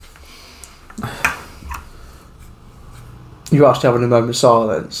You actually having a moment of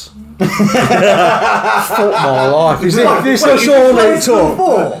silence. Fuck my life. Is this a all it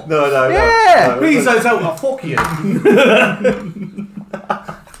took? No. Yeah. Please don't tell me. Fuck you.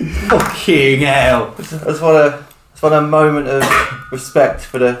 Fucking hell. I just want a moment of respect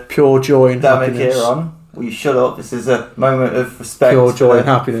for the Pure joy and dynamic happiness. here on. Will you shut up? This is a moment of respect. Pure joy and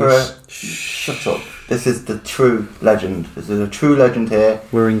happiness. Shut up. This is the true legend. This is a true legend here.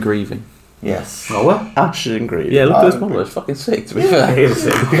 We're in grieving. Yes. Oh, what? Actually ingredient. Yeah, look at this model. It's fucking sick, to be fair. He is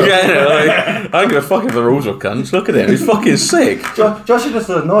sick. I don't give a fuck if the rules are cunts. Look at him. He's fucking sick. Josh is just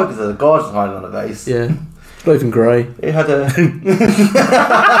annoyed because the guard's hiding on the base. Yeah. It's not even grey. It had a...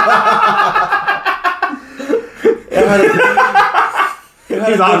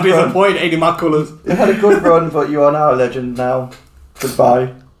 He's like disappointed in my colours. It had a good run, but you are now a legend now.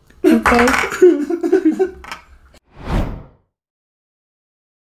 Goodbye.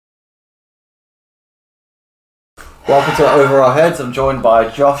 Welcome to Over Our Heads. I'm joined by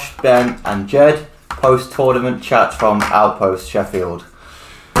Josh, Ben and Jed. Post-tournament chat from Outpost, Sheffield.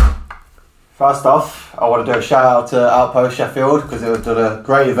 First off, I want to do a shout out to Outpost Sheffield because it was a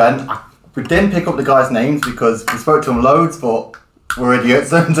great event. We didn't pick up the guys' names because we spoke to them loads, but we're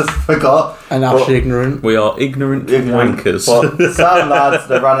idiots and just forgot. And actually ignorant. We are ignorant wankers. But sound lads,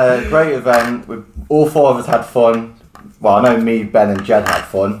 they ran a great event. All four of us had fun. Well, I know me, Ben and Jed had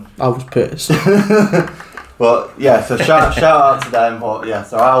fun. I was pissed. But yeah, so shout out to them. But yeah,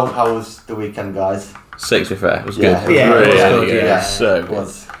 so how was the weekend, guys? Sick, to be fair. It was Yeah, good. it was Really good, good. yeah. So It good.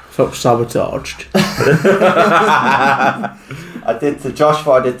 was. Felt sabotaged. I did to Josh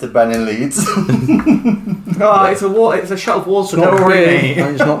what I did to Ben in Leeds. Oh, it's a shot of water. It's not Don't worry, big mate. and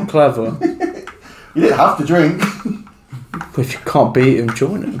it's not clever. You didn't have to drink. But if you can't beat him,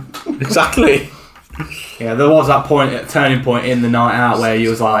 join him. Exactly. Yeah, there was that turning point in the night out where you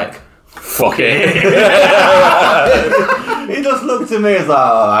was like, Fuck it. He just looked at me as like,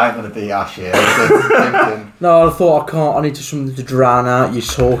 oh, I ain't gonna beat Ash here. I was just thinking, No, I thought I need something to drown out you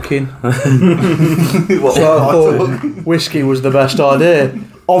talking. what, So I thought whiskey was the best idea.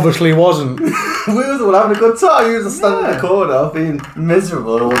 Obviously wasn't. we was all having a good time. You was just standing in the corner being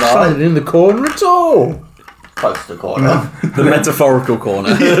miserable all night. Standing in the corner at all. Close to the corner. The metaphorical corner.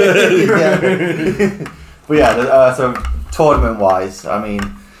 Yeah. But yeah, so tournament wise, I mean,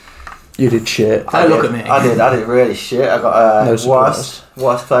 You did shit. Don't look at me. I did really shit. I got No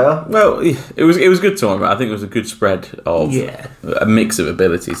worst player. Well, it was a good tournament. I think it was a good spread of a mix of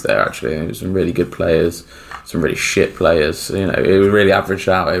abilities there. Actually, there was some really good players, some really shit players. You know, it was really averaged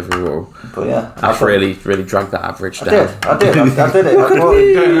out overall. But yeah, Ash really dragged that average down. I did it.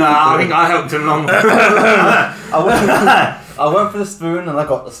 I helped him long. I went for the spoon and I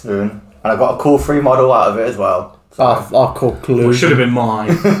got the spoon. And I got a cool free model out of it as well. So. I called Well, clue. should have been mine.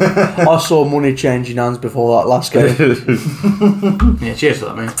 I saw money changing hands before that last game. Yeah, cheers for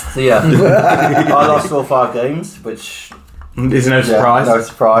that, mate. So yeah, I lost all 5 games, which There's no surprise. no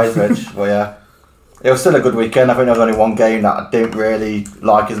surprise. But yeah, it was still a good weekend. I think there was only one game that I didn't really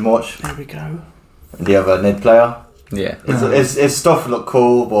like as much. There we go. The other NID player. Yeah. His stuff looked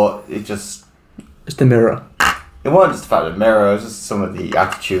cool, but it just It's the mirror. it wasn't just the fact of the mirror. It was just some of the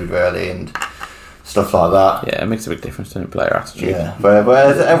attitude really and stuff like that. Yeah, it makes a big difference in player attitude. Yeah, but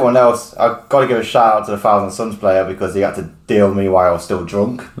as everyone else, I've got to give a shout out to the Thousand Suns player because he had to deal with me while I was still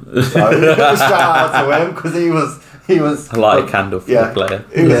drunk. So shout out to him because he was I light a candle for the player.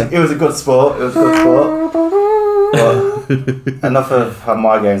 It was a good sport. It was a good sport. But enough of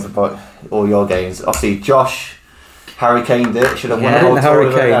my games, but all your games. Obviously, Josh Harry Kaned it. Should have won the whole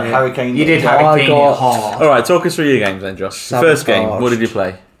tournament. Harry Kane. You did Harry Kane it hard. All right, talk us through your games then, Josh. The first game, what did you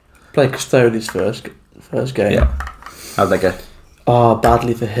play? Play Custodies first game. Yeah. How'd they go? Oh,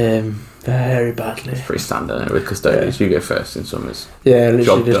 badly for him. Very badly. Pretty standard isn't it, with Custodians. You go first in summers. Yeah, literally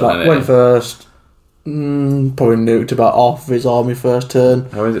Job just done, like went first. Probably nuked about half of his army first turn.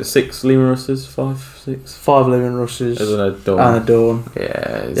 How is it? 6 Lehman Russes? 5, 6? 5 Lehman Russes There's a Dawn. and a Dawn.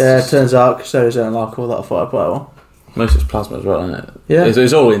 Yeah. It turns out Custodians don't like all that firepower. Most of it's plasma as well, isn't it? Yeah.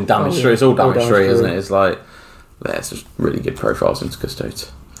 It's all in damage 3. It's all damage damage 3, isn't three. it? It's like, there's just really good profiles into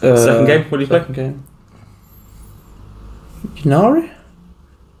Custodes. Second game, what did you play? Second game. Inari?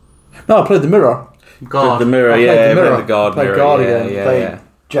 No, I played the mirror. God. The mirror, I played yeah. the mirror. The guard Played mirror. guard yeah, again. Yeah, Played yeah.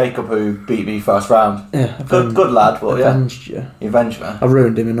 Jacob, who beat me first round. Yeah. Good lad, but yeah, Avenged you. he avenged me. I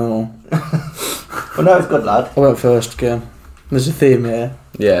ruined him and all. But no, he's a good lad. I went first again. There's a theme here.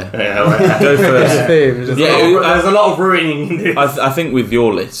 Yeah. Yeah, Go There's a first. theme. There's a Yeah, theme. there's a lot of ruining. I think with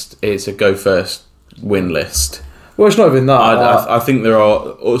your list, it's a go first win list. Well, it's not even that. I think there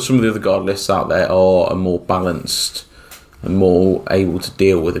are some of the other guard lists out there are more balanced and more able to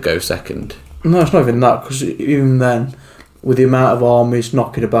deal with a go second. No, it's not even that, because even then, with the amount of armies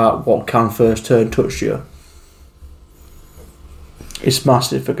knocking about, what can first turn touch you? It's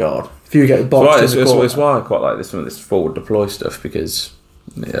massive for God. If you get boxed it's why I quite like some of this forward deploy stuff, because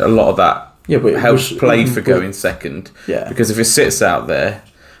a lot of that helps play for going second. Yeah. Because if it sits out there,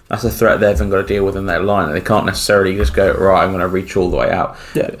 that's a threat they've then got to deal with in their line, and they can't necessarily just go, right, I'm going to reach all the way out.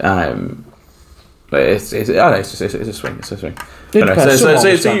 Yeah. But it's a swing. It's a swing.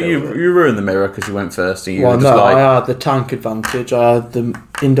 So you ruined the mirror because you went first. And you well, were no, just like, I had the tank advantage. I had the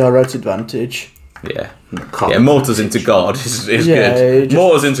indirect advantage. yeah, mortars into guard is good.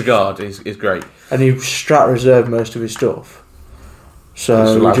 Mortars into guard is great. And he strat reserved most of his stuff.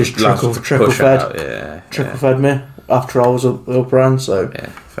 So he just trickle fed me after I was up round. So yeah,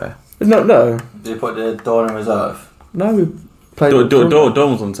 fair. No. Did you put the Dawn in reserve? No, we played. Dawn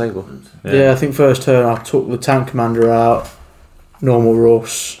was on the table. Yeah, I think first turn I took the tank commander out, normal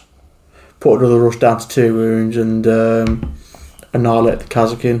Russ, put another Russ down to 2 wounds, and annihilate the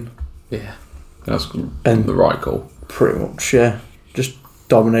Kazakin. Yeah, that's the right call. Pretty much, yeah. Just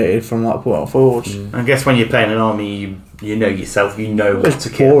dominated from that point forwards. I guess when you're playing an army, you know yourself, you know what to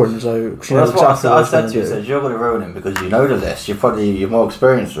kill. Boring, so that's what I said to you. I said, you're going to ruin him because you know the list. You're more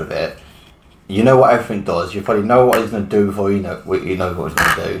experienced with it. You know what everything does. You probably know what he's going to do before you know what he's going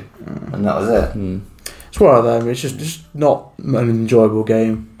to do. And that was it. It's one of them. It's just not an enjoyable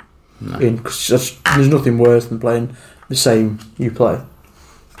game. No. Cause there's nothing worse than playing the same you play.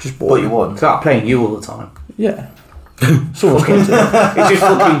 Just boring. But you won. It's like playing you all the time. Yeah. Someone's got to. It's just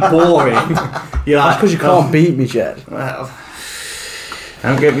fucking boring. You're like, that's because you can't beat me, Jed. Well,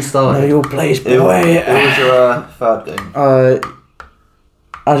 don't get me started. No, your place, boy. Who was your third game?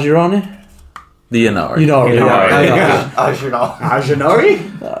 Azurani? The Inari. Azurani.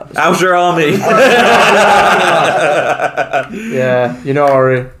 How's your army? Yeah,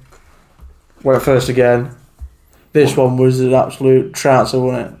 Inari went first again. This one was an absolute trouncer,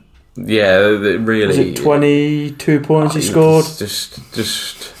 wasn't it? Yeah, really. Was it 22 points he scored? Just.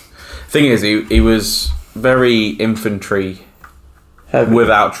 Thing is, he was very infantry Heavy.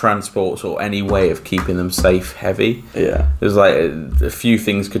 Without transports or any way of keeping them safe heavy. Yeah. There's like a few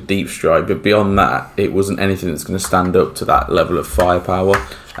things could deep strike, but beyond that, it wasn't anything that's going to stand up to that level of firepower.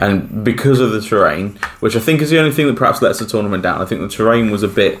 And because of the terrain, which I think is the only thing that perhaps lets the tournament down, I think the terrain was a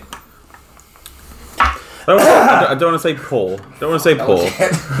bit... I don't want to say poor.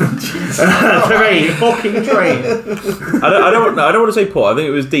 Terrain, fucking terrain. I don't want to say poor. I think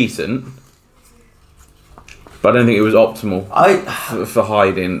it was decent. But I don't think it was optimal for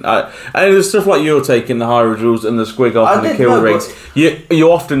hiding. And there's stuff like you're taking the high results and the squig off and the kill rigs.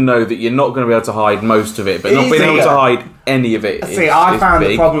 You often know that you're not going to be able to hide most of it, but not being able to hide any of it. See, I found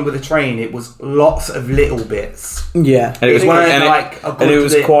the problem with the train. It was lots of little bits. Yeah, and it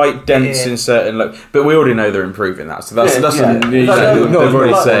was quite dense in certain. But we already know they're improving that. So that's they've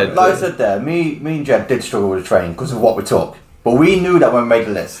already said. Like I said there, me and Jed did struggle with the train because of what we took. But we knew that when we made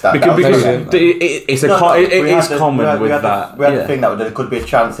the list. Because it's common with that. We had the thing that there could be a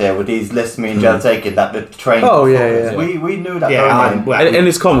chance here with these lists me and Jed taking that the train... Oh, yeah. We knew that. And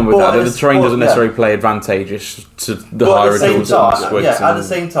it's common with that the terrain doesn't necessarily play advantageous to the high results and the squigs. At the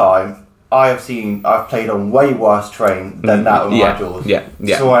same time, I've played on way worse train than that with my duels. Yeah.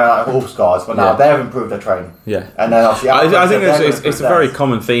 So I have all scars, but now they've improved their train. Yeah. And then obviously I think it's a very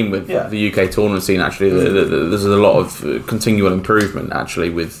common theme with the UK tournament scene. Actually, there's a lot of continual improvement actually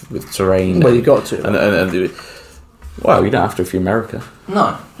with terrain. Well, you got to. Well, you don't have to if you're America.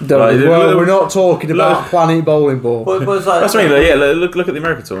 No. We're not talking about Planet Bowling Ball. That's what I mean. Yeah, look at the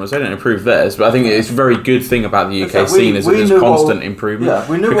American tournaments. They don't improve theirs, but I think it's a very good thing about the UK scene is that there's constant improvement. Yeah,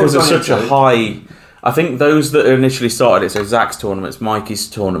 we knew because there's such a high. I think those that initially started it, so Zach's tournaments, Mikey's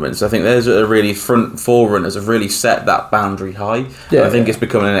tournaments, I think those are really front forerunners have really set that boundary high. Yeah, I think it's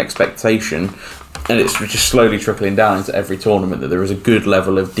becoming an expectation. And it's just slowly trickling down into every tournament that there is a good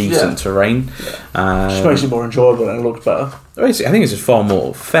level of decent terrain. Yeah. Just makes it more enjoyable and it looks better. I think it's just far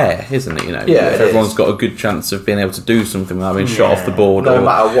more fair, isn't it? If everyone's got a good chance of being able to do something without being shot off the board, no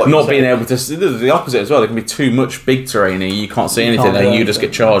matter what, not being able to. The opposite as well. There can be too much big terrain and you can't see anything, and you just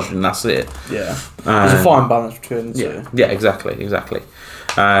get charged, and that's it. Yeah, there's a fine balance between the two. Yeah, exactly.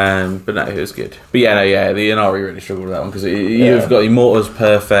 But no, it was good. But the Inari really struggled with that one because you've got your mortars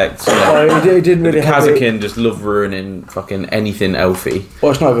perfect. He didn't really. Kazakin just love ruining fucking anything elfy.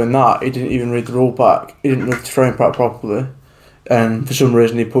 Well, it's not even that. He didn't even read the rule pack. He didn't read the terrain pack properly, and for some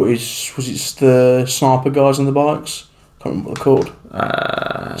reason he put the sniper guys on the bikes. Can't remember what they're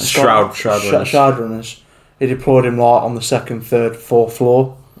called. Shroud runners. He deployed him on the second, third, fourth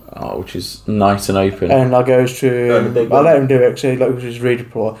floor. which is nice and open. And I goes to him, I let him do it because he looked at his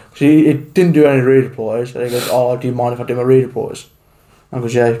redeploy. He didn't do any redeploys. And he goes, "Oh, do you mind if I do my redeploys?" I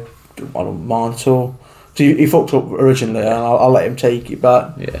goes, "Yeah, I don't mind at all." So he fucked up originally, and I let him take it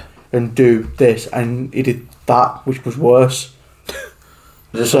back and do this, and he did that, which was worse.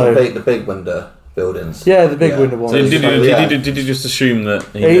 So the big window buildings. Yeah, the big window ones. So did you just assume that?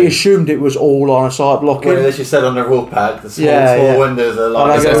 He assumed it was all on a site blocking. Well, as you said on the rule pack, the small windows are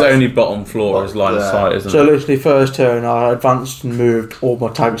like... It's only bottom floor is line of sight, isn't it? So literally first turn I advanced and moved all my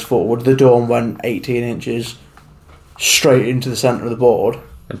tanks forward. The door went 18 inches straight into the centre of the board.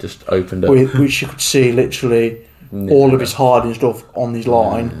 And just opened up. Which you could see literally all of his harding stuff on his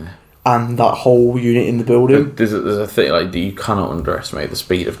line. And that whole unit in the building. There's a thing like you cannot underestimate the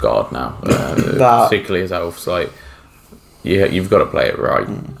speed of guard now, particularly as elves. Like, you've got to play it right.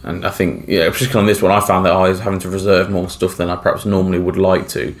 And I think, particularly on this one, I found that I was having to reserve more stuff than I perhaps normally would like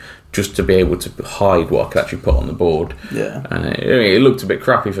to, just to be able to hide what I could actually put on the board. Yeah, and it looked a bit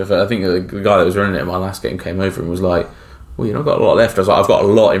crappy for. I think the guy that was running it in my last game came over and was like, "Well, I've got a lot left." I was like, "I've got a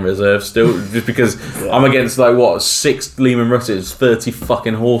lot in reserve still," just because I'm against 6 Lehman Russers, 30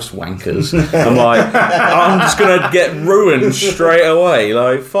 fucking horse wankers. I'm like, I'm just gonna get ruined straight away.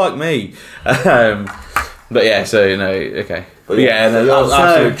 Like, fuck me. But yeah, so okay. But and then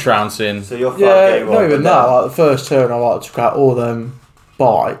absolute trouncing. So you're not even that. Like the first turn, I took out all them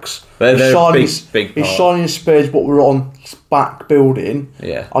bikes. They're big. His shining spears, but we're on back building.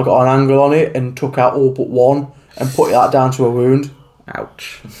 Yeah, I got an angle on it and took out all but one. And put that down to a wound.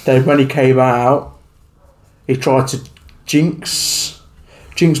 Ouch. Then when he came out, he tried to jinx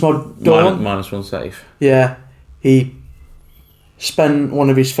my Dawn. -1 save. Yeah. He spent one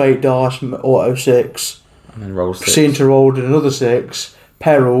of his fate dice from auto 6. And then rolled 6. Proceeded to roll another 6.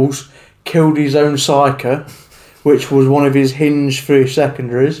 Perils. Killed his own Psyker, which was one of his hinge 3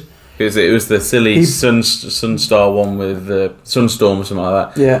 secondaries. It was the silly Sunstar one with the Sunstorm or something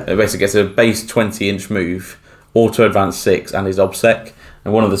like that. Yeah. It basically gets a base 20-inch move, auto advance 6, and his obsec.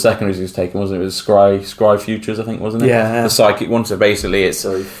 And one of the secondaries he was taken, wasn't it? It was Scry Futures, I think, wasn't it? Yeah. The psychic one. So basically, it's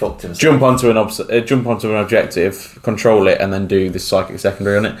he fucked himself. jump onto an objective, control it, and then do this psychic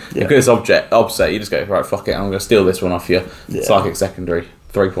secondary on it. Yeah. Because obsec, you just go, right, fuck it, I'm going to steal this one off you. Yeah. Psychic secondary,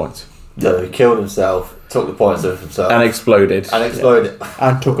 3 points. So he killed himself, took the points of himself, and exploded.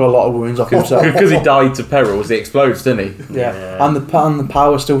 And took a lot of wounds off himself. Because he died to perils, he explodes, didn't he? Yeah. And the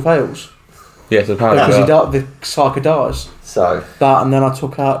power still fails. Yeah, so the power because the Psyker dies. So that, and then I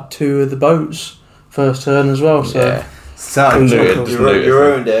took out 2 of the boats first turn as well. So you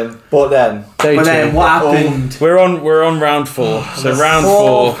ruined him. But then what happened? We're on round 4. So round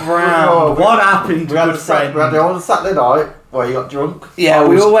 4. Round. What happened? We had the on Saturday night where you got drunk. Yeah,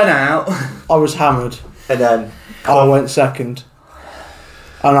 we all went out. I was hammered, and then I went second.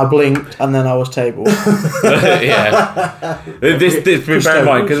 And I blinked, and then I was tabled. Yeah. This bear in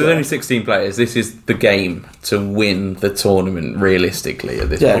mind, because there's only 16 players, this is the game to win the tournament realistically at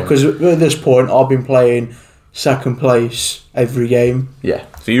this point. Yeah, because at this point, I've been playing second place every game. Yeah.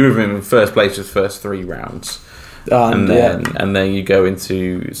 So you were in first place for the first 3 rounds. And then you go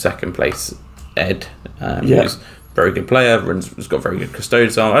into second place, Ed. Who's a very good player, has got very good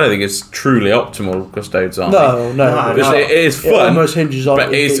custodes on. I don't think it's truly optimal custodes on. No. It is fun. It almost hinges on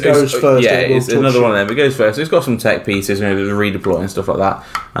it. If it goes first. Yeah, it's another one of them. It goes first. It's got some tech pieces, there's a redeploy and stuff like that.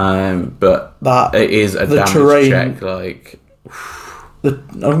 But it is a damage terrain, check. Like, I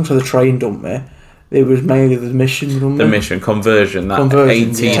don't say the train dumped me. It was mainly the mission. The mission conversion. That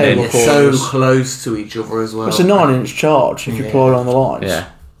 18-inch. So close to each other as well. It's a 9-inch charge if you ploy on the lines. Yeah.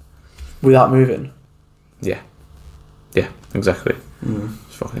 Without moving. Yeah, exactly.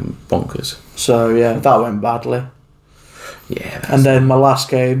 It's fucking bonkers. So yeah, that went badly. Yeah. And then my last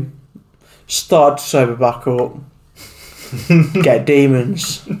game, started to sober back up. Get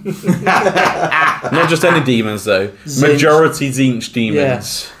demons. Not just any demons though. Zinch. Majority Zinch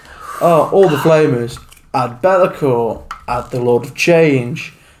demons. Yeah. Oh, all the flamers. Add Bellacore. Add the Lord of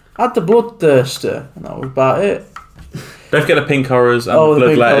Change. Add the Bloodthirster. And that was about it. Don't forget the pink horrors and the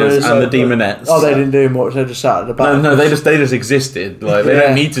bloodletters and the demonettes. Oh, they didn't do much. They just sat at the back. No, they just existed. Like they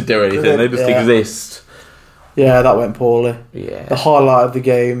don't need to do anything. They just exist. Yeah, that went poorly. Yeah. The highlight of the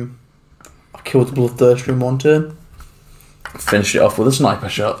game, I killed the Bloodthirster in 1 turn. Finished it off with a sniper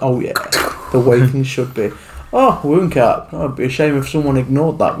shot. Oh yeah, the way things should be. Oh, wound cap. Oh, it'd be a shame if someone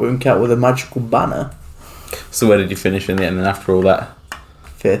ignored that wound cap with a magical banner. So where did you finish in the end? And after all that,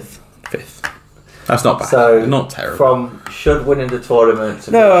 5th. That's not bad. So not terrible. From should winning the tournament.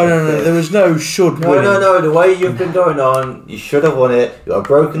 To No. There was no should win. No. The way you've been going on, you should have won it. You got a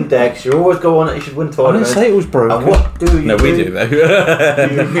broken deck. You always go on it. You should win I tournaments. didn't say it was broken. And what do you? No, we do though. You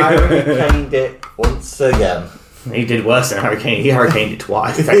hurricaned it once again. He did worse than Hurricane. He hurricaned it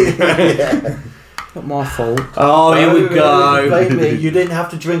twice. Yeah. Not my fault. Oh, here we go. Blame me. You didn't have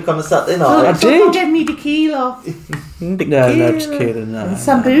to drink on a Saturday I night. did. Give me tequila. No, just kidding. No.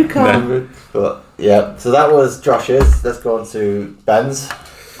 Sambuca. But yeah, so that was Josh's. Let's go on to Ben's.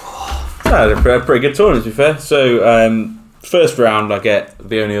 Yeah, a pretty good tournament to be fair. So first round, I get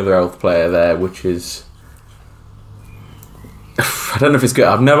the only other elf player there, which is I don't know if it's good.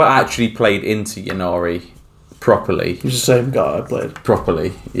 I've never actually played into Yannari properly. He's the same guy I played.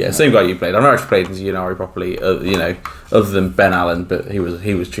 Properly, yeah, same guy you played. I've never actually played into Yannari properly, other than Ben Allen, but he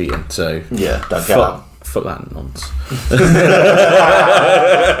was cheating. So Yeah, don't get him. fuck that nonsense.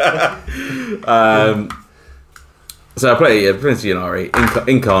 So I play Prince Yannari.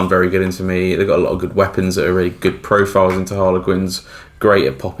 Incarn very good into me. They've got a lot of good weapons that are really good profiles into Harlequins. Great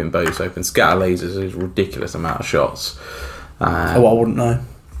at popping bows open. Scatter lasers is a ridiculous amount of shots. I wouldn't know.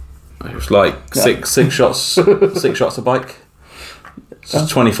 It was like six shots a bike. So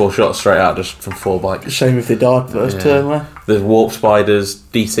 24 shots straight out just from 4 bikes. Shame if they died first turn there. There's warp spiders,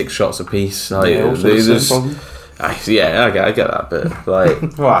 D6 shots a piece. Like, Also the same problem. I get that, but like,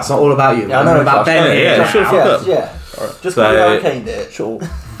 Right, it's not all about you. Yeah, I know it's about Josh. Ben. Yeah, shut the fuck up. Yeah. Just So- because you hurricaned it. Sure.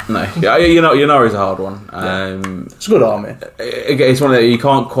 no, Yannari's a hard one. It's a good army. It's one that you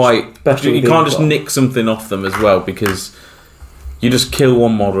can't quite. Especially You with can't the just Incar. nick something off them as well because you just kill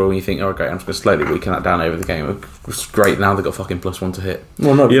one model and you think, oh, okay, I'm just going to slowly weaken that down over the game. It's great. Now they've got fucking +1 to hit.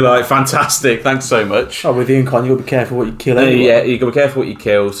 Well, no. You're like, fantastic. Thanks so much. Oh, with the Incarn, you've got to be careful what you kill anyway. Yeah, you got to be careful what you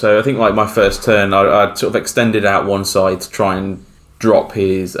kill. So I think like my first turn, I sort of extended out one side to try and drop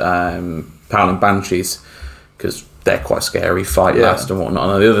his Prowling Banshees because they're quite scary, fight last and whatnot.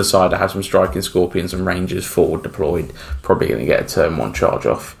 And on the other side, I have some Striking Scorpions and Rangers forward deployed. Probably going to get a turn 1 charge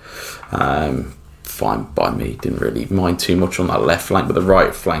off. Fine by me. Didn't really mind too much on that left flank, but the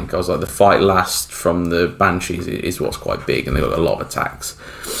right flank, I was like, the fight last from the Banshees is what's quite big, and they've got a lot of attacks.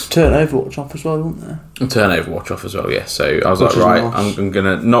 Turn Overwatch off as well, wasn't there? And turn Overwatch off as well, yeah. So I was Which like, is right, nice. I'm going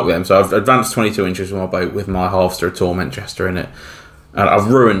to knock them. So I've advanced 22 inches with my boat with my Halfster Torment Jester in it. And I've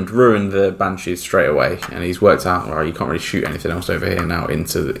ruined the Banshees straight away, and he's worked out, right, you can't really shoot anything else over here now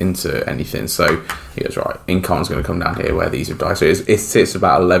into anything. So he goes, right, Incarn's going to come down here where these have died. So it sits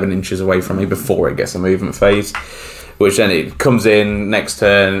about 11 inches away from me before it gets a movement phase, which then it comes in next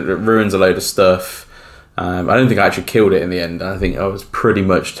turn, it ruins a load of stuff. I don't think I actually killed it in the end. I think I was pretty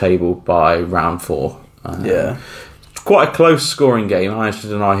much tabled by round 4. Quite a close scoring game. I managed to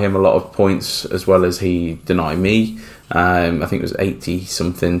deny him a lot of points as well as he denied me. I think it was 80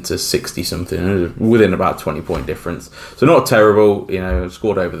 something to 60 something, within about 20 point difference. So not terrible,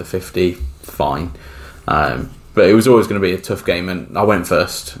 scored over the 50, fine. But it was always going to be a tough game, and I went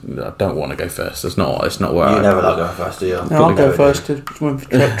first. I don't want to go first. It's not where You never like going first, do you? No, I'll go first to win for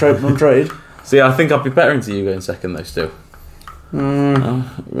trade on trade. See, I think I'd be better into you going second though. Still, maybe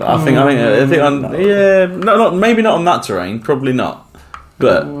not on that terrain, probably not.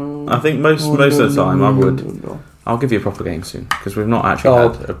 But I think most of the time I would. I'll give you a proper game soon because we've not actually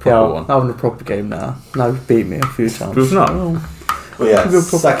had a proper one. I'm having a proper game now. Now you've beat me a few times. We've not. Well, yeah,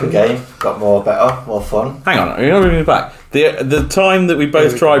 second game got better, more fun. Hang on, you're not moving back. The time that we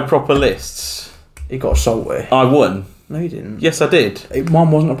both tried proper lists, He got salty. I won. No, you didn't. Yes, I did.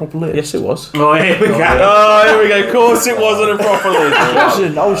 Mine wasn't a proper list. Yes, it was. Oh, here we go. Oh, here we go. Of course it wasn't a proper list. It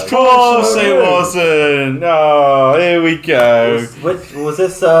wasn't. I was Of course it wasn't. Oh, here we go. Was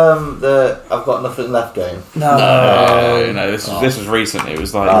this the I've got nothing left game? No. No, this was recent. It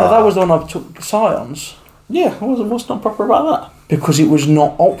was like... No, that was the one I took Scions. Yeah, what's not proper about that? Because it was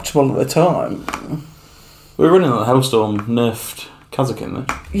not optimal at the time. We were running on the Hellstorm nerfed Kazakin though.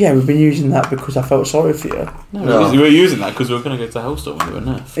 Yeah, we've been using that because I felt sorry for you. No. We were using that because we were going to go to Hellstorm when we were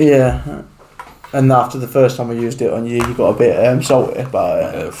nerfed. Yeah. And after the first time I used it on you, you got a bit salty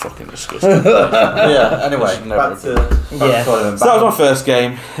about it. Fucking disgusting. Yeah, anyway, back to Yeah. tournament. So that was my first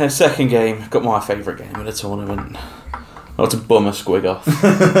game. Second game, got my favourite game of the tournament. Not to bum a squig off.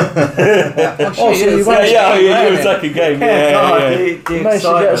 Oh, so you managed yeah, second game. Yeah. you managed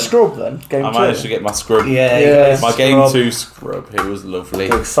to get a scrub then? Game I 2? managed to get my scrub. Yeah. My game 2 scrub. It was lovely.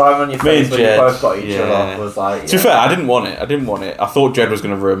 The excitement on your Me face and when you Jed, both got each yeah. other was like. To be fair, I didn't want it. I thought Jed was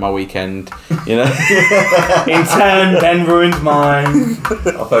going to ruin my weekend. You know. In turn, Ben ruined mine.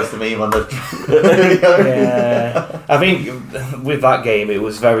 I'll post a meme on the. Yeah. I think with that game, it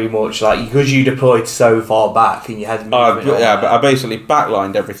was very much like because you deployed so far back and you had movement I basically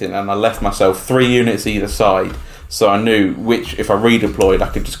backlined everything and I left myself 3 units either side. So I knew which, if I redeployed, I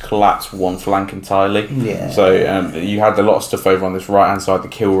could just collapse one flank entirely. Yeah. So you had a lot of stuff over on this right hand side. The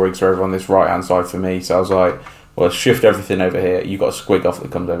kill rigs were over on this right hand side for me. So I was like, well, shift everything over here. You got a squig off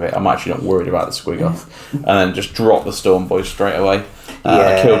that comes over here. I'm actually not worried about the squig off. And then just drop the Storm Boys straight away.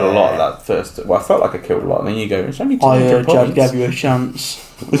 I killed a lot of that first. Well, I felt like I killed a lot. And then you go, it's only 200 points. Jad gave you a chance.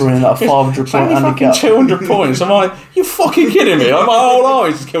 Running that 500 It's only point fucking handicap. 200 points. I'm like, you fucking kidding me? I'm like, oh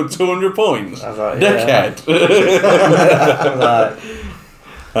no, he's killed 200 points. I was like, Dickhead.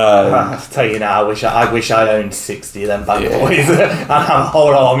 I'll tell you now, I wish I owned 60 of them bad boys and have a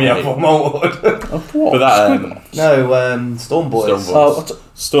whole army of them all. But that, No, Storm Boys.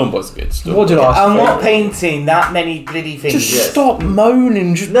 Storm Boys are good. Storm What did Boys. I I'm say? not painting that many bloody things. Just stop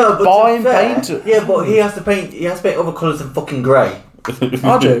moaning. Just No, but buy to and be fair, paint it. Yeah, but he has to paint other colours than fucking grey.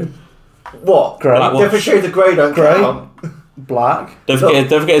 I do. What? Grey. Black Different shades of grey don't Grey. count. Black. Don't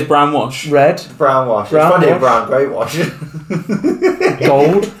forget his brown wash. Red. Brown wash. Brown It's funny, wash. brown grey wash.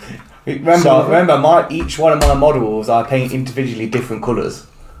 Gold. Remember, each one of my models I paint individually different colours.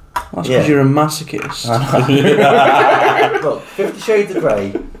 That's because you're a masochist. Look, 50 Shades of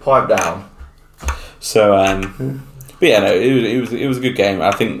Grey, pipe down. So, but yeah, no, it was a good game.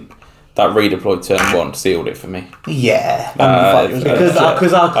 I think that redeployed turn 1 sealed it for me. Yeah.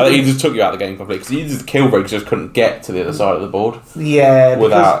 Because I think he just took you out of the game completely. Because you just kill rigs just couldn't get to the other side of the board. Yeah,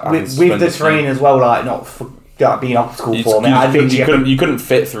 Without because having to with the spend terrain as well, like not being optical for me. You couldn't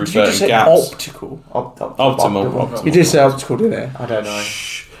fit through Did you just certain say gaps. optical? Optimal. You did say optical, didn't you? I don't know.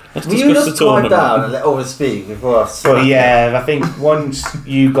 Let's Will you discuss just the pipe tournament. down and let others speak before I But yeah, I think once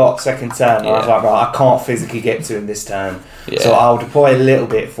you got second turn, I was like, right, I can't physically get to him this turn. Yeah. So I'll deploy a little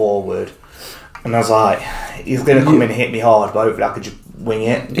bit forward. And I was like, he's going to come in and hit me hard, but hopefully I could just wing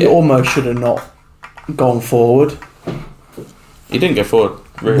it. You almost should have not gone forward. He didn't go forward.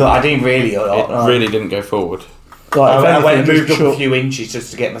 Really. No, I didn't really. Really didn't go forward. Like, if I went and anything, moved just up a chuck- few inches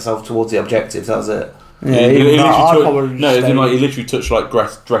just to get myself towards the objectives. That was it. Yeah, he even that, I'd literally probably touched, stay- he literally touched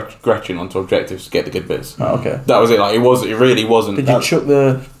like Gretchen onto objectives to get the good bits. Oh, okay. That was it. Like it really wasn't. Did you chuck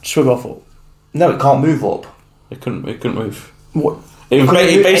the swig off up? No, it can't move up. It couldn't move. What? It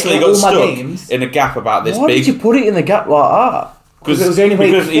basically got all my stuck games- in a gap about this Why big. did you put it in the gap like that? Because it was the only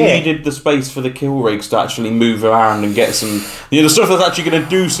way because it he fit. needed the space for the kill rigs to actually move around and get some, the stuff that's actually going to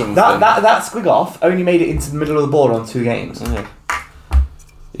do something. That squig off only made it into the middle of the board on 2 games. Yeah.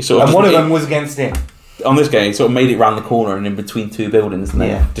 He sort And just- one of them was against him. on this game, he sort of made it round the corner and in between 2 buildings, and then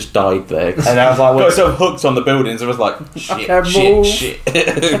Yeah. just died there. And I was like, Got well, himself hooked on the buildings. It was like shit. can't move.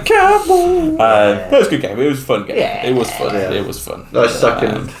 It Can't move. was a good game. It was a fun game. Yeah. It was fun. Yeah. It was fun. Nice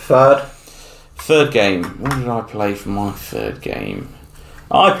second. Third. Third game. What did I play for my third game?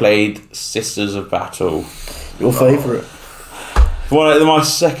 I played Sisters of Battle. Your favourite? My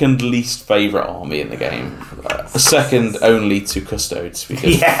second least favourite army in the game. Second only to Custodes,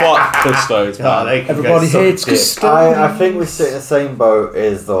 because fuck Custodes, man. Everybody hates Custodes. I think we sit in the same boat.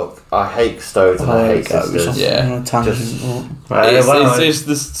 Is look, I hate Custodes and I hate Sisters. Yeah. On a tangent. It's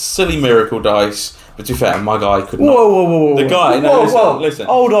the silly miracle dice. But to be fair, my guy could not. Whoa. The guy, listen.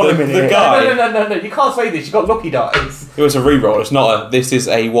 Hold on a minute. The guy, No, you can't say this. You got lucky dice. it was a reroll. It's not a. This is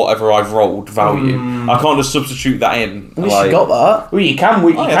a whatever I've rolled value. I can't just substitute that in. At least you got that. Well, you can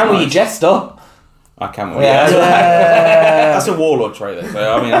with your jester. I can. Yeah. That's a warlord trait.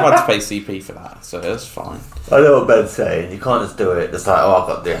 So I mean, I've had to pay CP for that, so that's fine. I know what Ben's saying. You can't just do it. It's like, oh, I've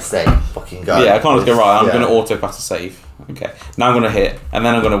got this thing. Fucking go. Yeah, I can't just go right. I'm Yeah. going to auto pass a save. Okay, now I'm going to hit, and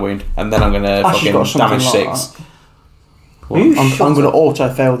then I'm going to wound, and then I'm going to Actually fucking got something damage like 6. I'm going to auto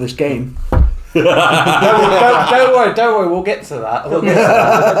fail this game. Don't worry. We'll get to that.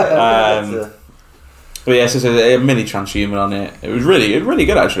 But yeah, so it's a mini transhuman on it. It was really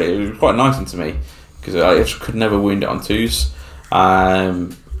good actually. It was quite nice to me because I just could never wound it on 2s.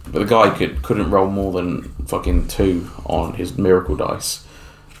 But the guy couldn't roll more than fucking 2 on his miracle dice,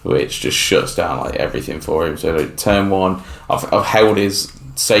 which just shuts down like everything for him. So like, turn 1, I've held his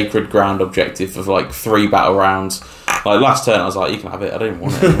sacred ground objective for like 3 battle rounds. Like last turn, I was like, "You can have it. I don't even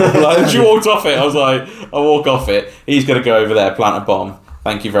want it anymore." Like, she walked off it. I was like, "I walk off it." He's going to go over there, plant a bomb.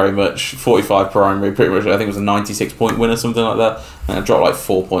 Thank you very much. 45 primary, pretty much. I think it was a 96 point win or something like that. And I dropped like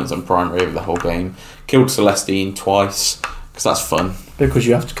 4 points on primary over the whole game. Killed Celestine twice because that's fun. Because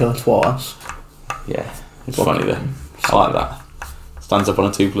you have to kill her twice. Yeah, it's funny though. I like that. Stands up on a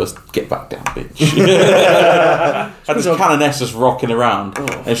 2+, get back down, bitch. Had this canoness just rocking around,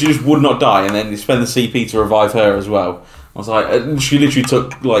 and she just would not die. And then you spend the CP to revive her as well. I was like, she literally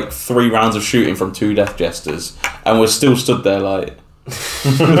took like 3 rounds of shooting from 2 death jesters, and was still stood there like,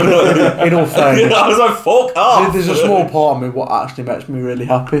 In all fairness, I was like, fuck off. there's a small part of me what actually makes me really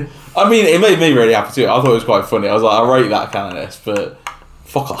happy. I mean, it made me really happy too. I thought it was quite funny. I was like, I rate that canonist, but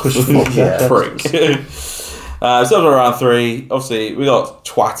fuck off. Yeah. Prick. So around 3. Obviously, we got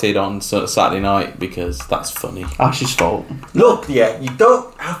twatted on Saturday night because that's funny. Ash's fault. Look, yeah, you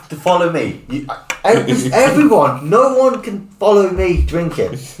don't have to follow me. Everyone, no one can follow me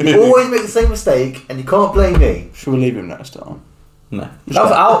drinking. You always make the same mistake, and you can't blame me. Should we leave him next time? No.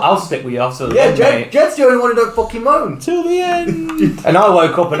 I'll stick with you after the Yeah, end, mate. Jed's the only one who don't fucking moan. Till the end. And I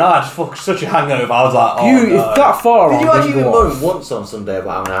woke up and I had such a hangover. I was like, oh, You, no. if that far Did on you actually didn't even go moan off. once on Sunday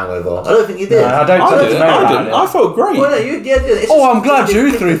about having a hangover? I don't think you did. No, I don't I talk to didn't. me I about didn't. it. I felt great. Well, no, it's Oh, just- I'm glad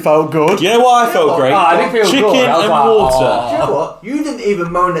you three felt good. You know why I felt great? Oh, I didn't feel Chicken good. I was and like, water. Do you know what? You didn't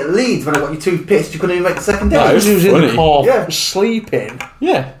even moan at Leeds when I got you 2 pissed. You couldn't even make the second day. No, Because he was in the funny. car Yeah. sleeping.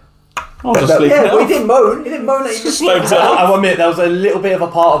 Yeah. I was just sleeping Yeah, it but he off. didn't moan. He didn't moan at you. Slowed down. I admit there was a little bit of a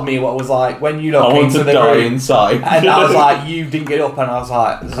part of me what was like when you I lot came want to to the die room inside. and I was like you didn't get up and I was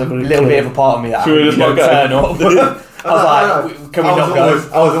like there's a little bit of a part of me that Should we you just don't not go? turn up. I was like can we not go?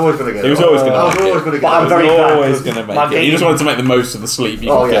 I was always going to go. He was always going to I was make always it. going to But go. I'm very glad always because going to my make it. You game- just wanted to make the most of the sleep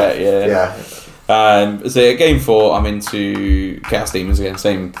you Oh could yeah, get. Yeah. So at game 4, I'm into Chaos Demons again.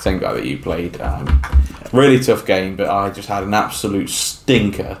 Same guy that you played. Really tough game, but I just had an absolute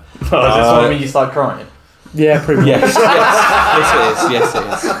stinker. Oh, is this one when you start crying? Yeah, pretty much. Yes,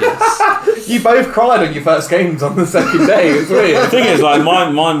 it is. You both cried on your first games on the second day. It's The weird. thing is, like,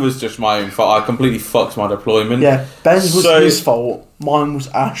 mine was just my own fault. I completely fucked my deployment. Yeah, Ben's was So- his fault. Mine was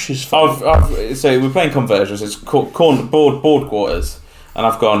Ash's fault. So we're playing conversions. It's board quarters, and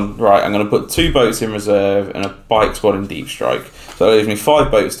I've gone right. I'm going to put 2 boats in reserve and a bike squad in deep strike. So that leaves me 5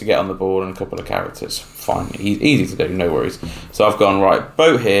 boats to get on the board and a couple of characters. Fine, easy to do, no worries. So I've gone right.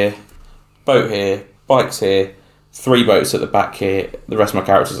 Boat here, bikes here. 3 boats at the back here. The rest of my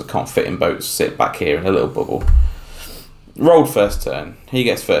characters that can't fit in boats sit back here in a little bubble. Rolled first turn. He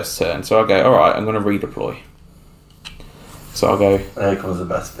gets first turn. So I go, alright, I'm going to redeploy. So I'll go... There comes the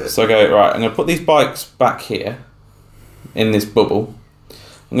best bit. So I go, right, I'm going to put these bikes back here in this bubble.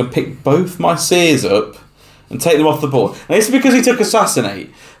 I'm going to pick both my seers up and take them off the board. Now, this is because he took Assassinate.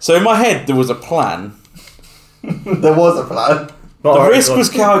 So in my head, there was a plan. There was a plan. The risk was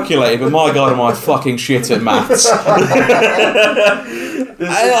calculated, but my God, am I fucking shit at maths.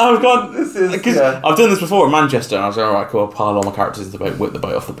 I've gone because I've done this before at Manchester, and I was like, all right, cool. I'll pile all my characters into the boat, whip the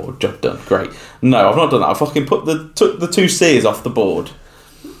boat off the board, job done, great. No, I've not done that. I fucking took the 2 seers off the board,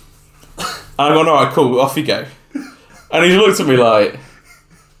 and I'm going, all right, cool, off you go. And he looked at me like,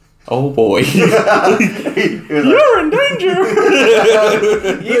 oh boy, you're in danger.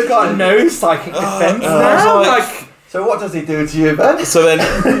 You've got no psychic defense I was now. like, So what does he do to you, Ben? so then,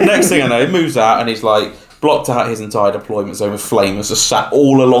 next thing I know, he moves out and he's like blocked out his entire deployment zone with flamers, just sat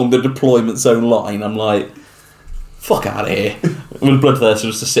all along the deployment zone line. I'm like, fuck out of here. With Bloodthirster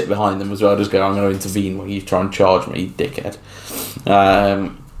just to sit behind them as well, just go, I'm going to intervene when you try and charge me, you dickhead.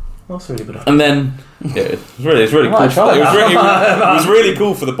 That's really good. And then, yeah, it was really cool. It was really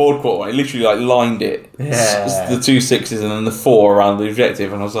cool for the board quarter one. It literally like lined it, the 2 6s and then the 4 around the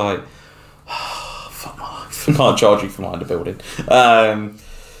objective, and I was like, fuck my life. I can't charge you from behind a building.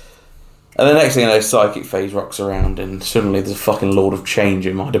 And the next thing I know, Psychic Phase rocks around, and suddenly there's a fucking Lord of Change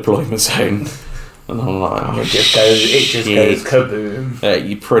in my deployment zone. And I'm like, It just goes kaboom. Yeah,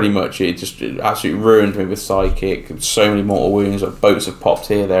 you pretty much, it just absolutely ruined me with Psychic. So many mortal wounds, like boats have popped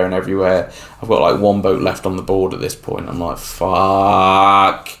here, there and everywhere. I've got like 1 boat left on the board at this point. I'm like,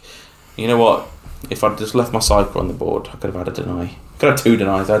 fuck. You know what? If I'd just left my Psyker on the board, I could have had a deny. Could have 2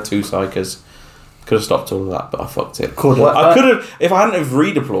 denies, I had 2 Psykers. Could have stopped all of that, but I fucked it. I could have, if I hadn't have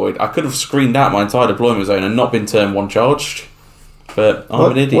redeployed, I could have screened out my entire deployment zone and not been turn 1 charged. But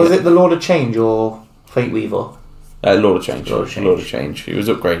I'm an idiot. Was it the Lord of Change or Fate Weaver? Lord of Change. Lord of Change. Lord of Change. He was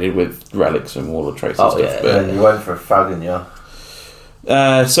upgraded with relics and Wall of Trace and Oh, stuff. yeah. But, And you went for a frag, didn't you?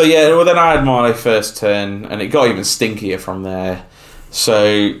 so yeah, well then I had my first turn, and it got even stinkier from there.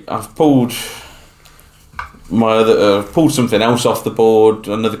 So I've pulled pulled something else off the board,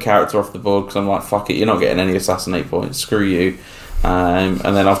 another character off the board, because I'm like, fuck it, you're not getting any Assassinate points, screw you. And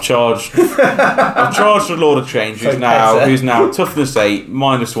then I've charged the Lord of Change, who's now toughness 8,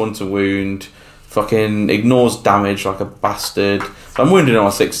 -1 to wound, fucking ignores damage like a bastard. So I'm wounded on my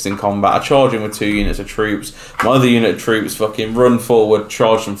 6s in combat. I charge him with 2 units of troops. My other unit of troops fucking run forward,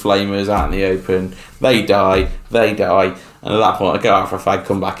 charge some flamers out in the open. They die. And at that point, I go out for a fag,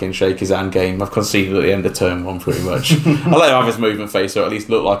 come back in, shake his hand, game. I've conceded at the end of turn 1, pretty much. I let him have his movement phase, so at least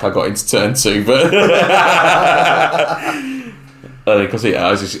look like I got into turn 2. But Because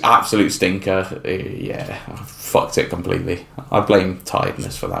I was just absolute stinker. Yeah, I fucked it completely. I blame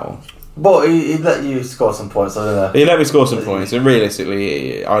tiredness for that one. But he let you score some points, didn't he? He let me score some points, and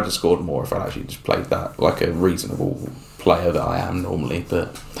realistically, I'd have scored more if I'd actually just played that like a reasonable player that I am normally.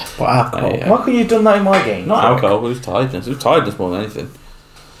 But alcohol. Why couldn't you have done that in my game? not alcohol, it was tiredness. It was tiredness more than anything.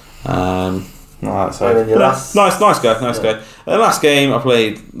 Right, so then your last... Nice guy. The last game I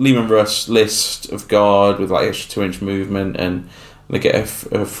played Lehman Russ list of guard with like extra 2-inch movement, and they get a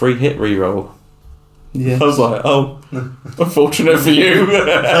free hit reroll. Yeah. I was like, oh, unfortunate for you.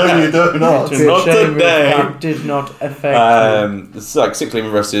 No, you do not. Not today. That did not affect It's like 6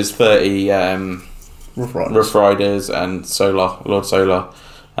 Lehman Russes, 30 Rough Riders, and Lord Solar.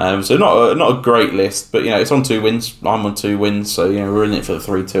 So not a great list, but it's on 2 wins. I'm on 2 wins, so we're in it for the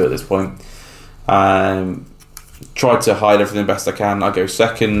 3-2 at this point. Tried to hide everything the best I can. I go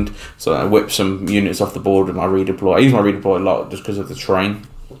second, so I whip some units off the board with my redeploy. I use my redeploy a lot just because of the terrain.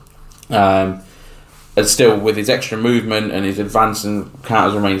 And still, with his extra movement and his advance and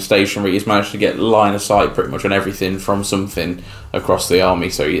counters remain stationary, he's managed to get line of sight pretty much on everything from something across the army.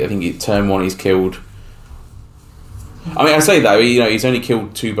 So I think turn 1 he's killed. I mean, I say that he's only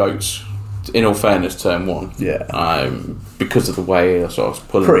killed 2 boats. In all fairness, turn 1. Yeah. Because of the way I sort of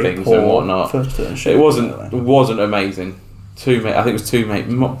pulling Pretty things poor and whatnot. First turn It wasn't amazing. I think it was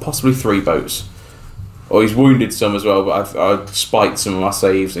 2, possibly 3 boats. Or he's wounded some as well, but I spiked some of my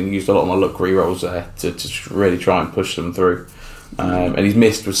saves and used a lot of my luck rerolls there to just really try and push them through. And he's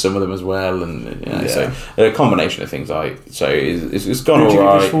missed with some of them as well, and so a combination of things. So it's gone all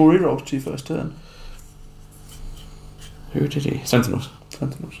right. Did you give 4 rerolls to your first turn? Who did he? Sentinels.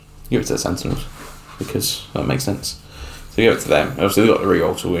 Give it to the Sentinels because that makes sense. So give it to them. Obviously, they got the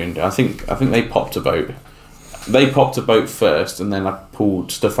reroll to wound. I think they popped a boat. They popped a boat first, and then I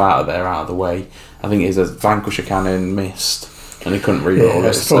pulled stuff out of the way. I think it's a Vanquisher cannon missed, and they couldn't reroll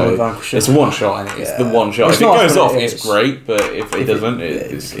it. So it's a one shot, and it's the one shot. If it goes off, it's great, but if it doesn't,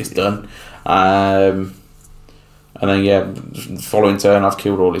 it's done. And then following turn, I've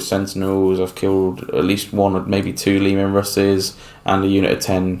killed all his Sentinels. I've killed at least 1, maybe 2 Lehman Russes, and a unit of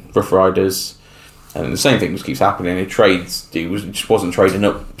 10 Rough Riders. And the same thing just keeps happening. He just wasn't trading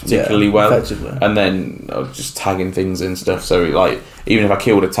up particularly well. Effectively. And then I was just tagging things and stuff. So even if I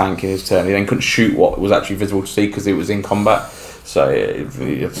killed a tank in his turn, he then couldn't shoot what was actually visible to see because it was in combat. So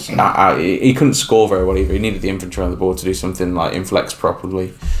he couldn't score very well either. He needed the infantry on the board to do something like inflex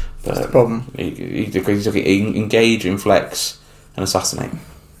properly. But that's the problem. He engage, inflex, and assassinate.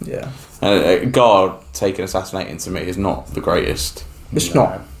 Yeah. Guard taking assassinating to me is not the greatest. It's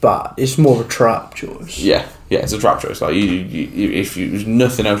not bad. It's more of a trap choice. Yeah, it's a trap choice. Like if there's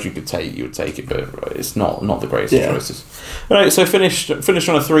nothing else you could take, you would take it, but it's not the greatest of choices. Right, so finished on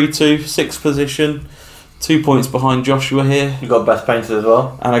a 3-2, 6th position, 2 points behind Joshua here. You got best painted as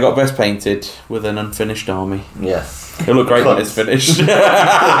well, and I got best painted with an unfinished army. Yes, it'll look great when it's finished.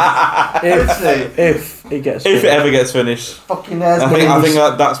 if it ever gets finished. Fucking I think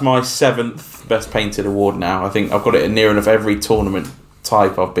that's my 7th best painted award now. I think I've got it near enough every tournament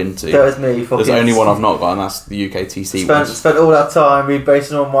type I've been to. That was me. There's only one I've not got, and that's the UKTC one. Spent all that time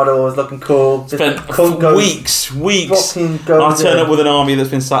rebasing all models, looking cool. Spent weeks. I turn up with an army that's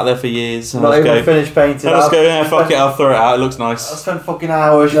been sat there for years. Not even finished painting. I just go, fuck it, I'll throw it out. It looks nice. I spent fucking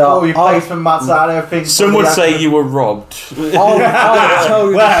hours. All your placement mats out and everything. Some would say you were robbed. I'll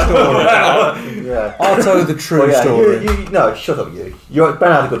tell you the story. Yeah. I'll tell you the true story. No, shut up, you.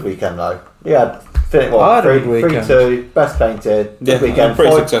 Ben had a good weekend though. Yeah. I had a good weekend. 3-2, best painted. Yeah, weekend.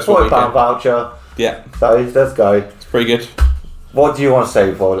 pretty successful £40 voucher. Yeah. So let's go. It's pretty good. What do you want to say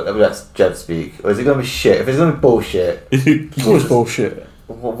before let's Jed speak? Or is it going to be shit? If it's going to be bullshit. It's always bullshit.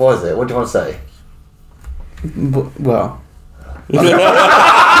 What is it? What do you want to say? Well.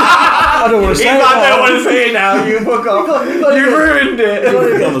 I don't want to say it. I don't want to say it now. You fuck off. You ruined it.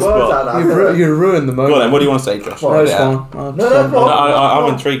 On the spot. You ruined the moment. Go on then, what do you want to say, Josh? No, it's fine.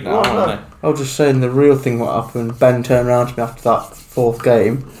 I'm intrigued now. I was just saying the real thing what happened. Ben turned around to me after that 4th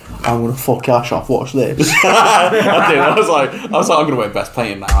game. I'm gonna fuck Ash off. Watch this. I did. I was like, I'm gonna win best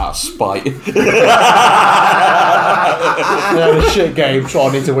painting now out of spite. I had a shit game, so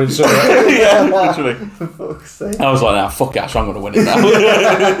I need to win something. Yeah, literally. I was like, nah, fuck Ash. I'm gonna win it now.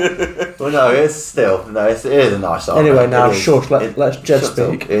 Well, no, it is a nice army. Anyway, now shush. Let's Jed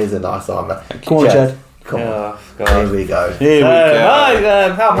speak. It is a nice army. Come on, Jed. Come on. Oh, God. Here we go. Hi,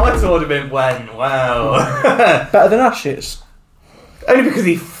 how my tournament went. Wow. Better than Ash's. Only because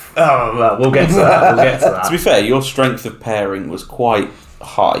he. Oh, well, we'll get to that. To be fair, your strength of pairing was quite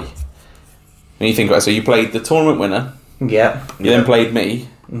high. When you think about it, so you played the tournament winner. Yeah. You then played me.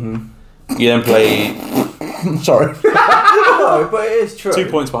 Mm-hmm. You then played. Sorry. No, but it is true. 2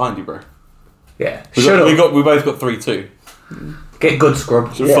 points behind you, bro. Yeah. We both got 3-2. Get good,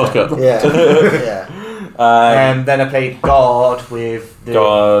 scrub. So fuck up. Yeah. Yeah. And then I played Guard with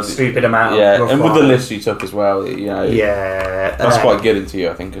the stupid amount of and with the list you took as well, you know. Yeah. That's quite good into you,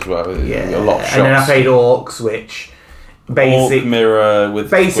 I think, as well. Yeah. A lot of shots. And then I played Orcs, which Orc mirror with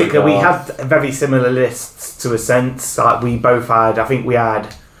basically we Squid had very similar lists to a sense. Like we both had, I think we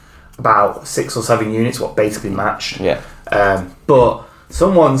had about 6 or 7 units, what basically matched. Yeah. But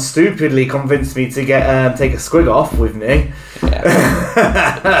someone stupidly convinced me to take a squig off with me.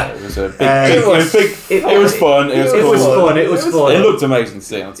 Yeah. It was a big. It was fun. It was fun. It looked amazing to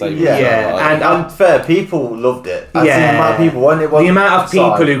see on table. Yeah. And unfair, people loved it. I've seen the amount of people wanted it. The amount of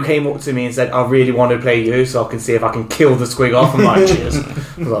people who came up to me and said, "I really want to play you, so I can see if I can kill the squig off." And my cheers.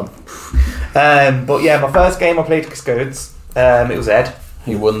 But yeah, my first game I played Cascodes. It was Ed.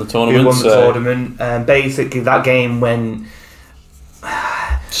 He won the tournament. Basically, that game went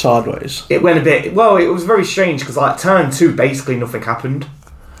sideways. It went a bit. Well, it was very strange because like turn 2, basically nothing happened.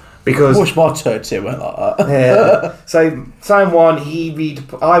 Because my turn 2 went like that. Yeah. So turn 1,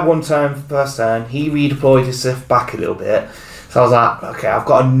 I won first turn. He redeployed his stuff back a little bit. So I was like, okay, I've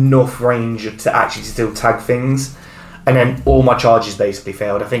got enough range to actually still tag things. And then all my charges basically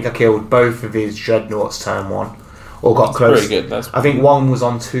failed. I think I killed both of his dreadnoughts turn 1. Or got close. Pretty good. I think one was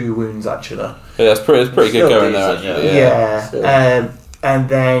on 2 wounds actually. Yeah, that's pretty good going there actually. Yeah. And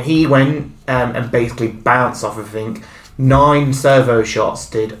then he went and basically bounced off. I think 9 servo shots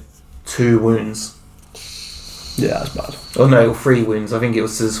did 2 wounds. Yeah, that's bad. Oh no, 3 wounds. I think it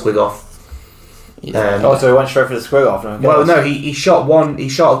was to the squig off. So he went straight for the squig off. Well, no, he shot one. He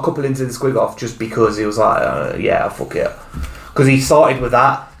shot a couple into the squig off just because he was like, yeah, fuck it. Because he started with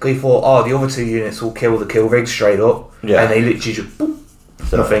that. Because he thought, the other 2 units will kill the kill rig straight up. Yeah. And they literally just boop,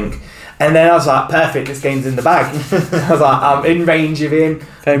 nothing. And then I was like, perfect, this game's in the bag. I was like, I'm in range of him.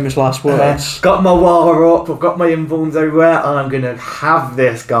 Famous last words. Got my wire up, I've got my invulns everywhere, and I'm going to have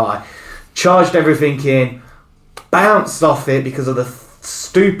this guy. Charged everything in, bounced off it because of the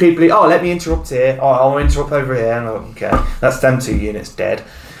stupidly, let me interrupt here. I'll interrupt over here. And okay, that's them 2 units dead.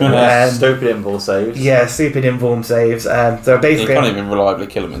 Stupid invuln saves. Yeah, stupid invuln saves. So basically, you can't even reliably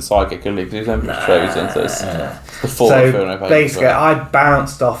kill him in psychic, can you? Because he's empty frozen. So basically, I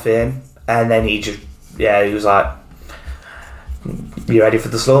bounced off him, and then he just, he was like, "You ready for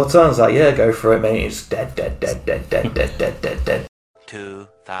the slaughter?" I was like, "Yeah, go for it, mate." It's dead.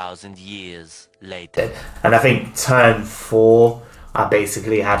 2,000 years later. And I think turn 4, I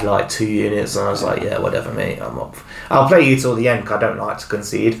basically had like 2 units, and I was like, "Yeah, whatever, mate. I'm up. I'll play you till the end because I don't like to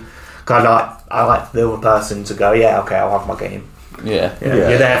concede. Because I like the other person to go, yeah, okay, I'll have my game. Yeah.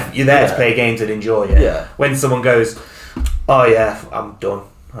 You're there to play games and enjoy it. Yeah. When someone goes, oh yeah, I'm done.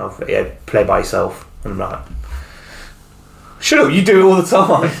 Play by yourself. And I'm like, shut up, you do it all the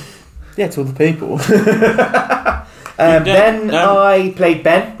time. Yeah, to other people. Then I played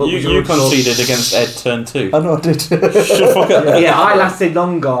Ben. But you conceded against Ed turn 2. I know I did. Shut the fuck up. Yeah, I lasted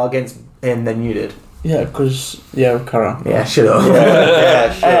longer against him than you did. Yeah, because... Yeah, carry on. Yeah, shut up.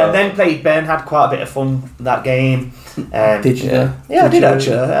 Then played Ben, had quite a bit of fun that game. Did you? Yeah, I did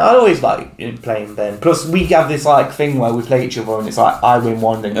actually. I always like playing Ben. Plus, we have this like thing where we play each other and it's like, I win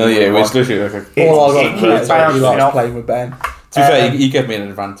one, then you win one. It's literally like all I got playing with Ben. To be fair, you gave me an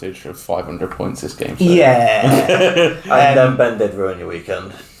advantage of 500 points this game. So. Yeah. And then Ben did ruin your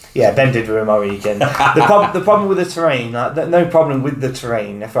weekend. Yeah, Ben did ruin my weekend. The problem with the terrain, no problem with the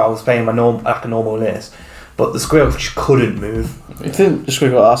terrain if I was playing my a normal list, but the squirrel just couldn't move. I think the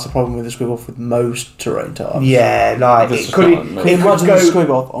squiggle, that's the problem with the squiggle with most terrain types. Yeah, like it could the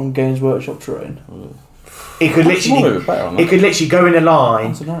squiggle on Games Workshop terrain. It could literally go in a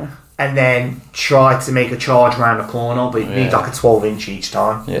line and then try to make a charge around the corner, but it needs like a 12-inch each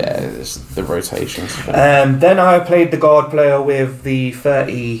time. Yeah, it's the rotations. Then I played the guard player with the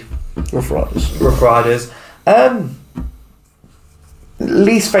 30 Rough Riders.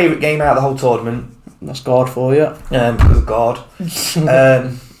 Least favourite game out of the whole tournament. That's guard for you. Because of guard.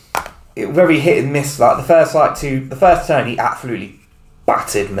 It very hit and miss. Like the first turn, he absolutely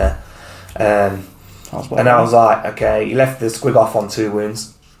battered me. And I was like, okay, he left the squig off on 2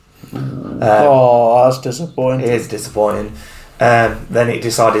 wounds. That's disappointing. It is disappointing. Then it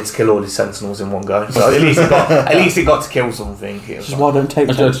decided to kill all his sentinels in one go. So at least it got to kill something. Why don't take?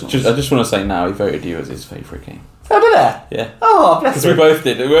 I just want to say now he voted you as his favourite game. Oh, did I? Yeah. Oh, bless Because we both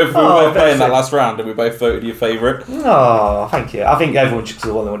did. We were both playing that last round, and we both voted your favourite. Oh, thank you. I think everyone chose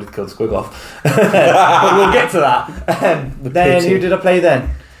the one that wanted to kill the squig off. But we'll get to that. Then who did I play then?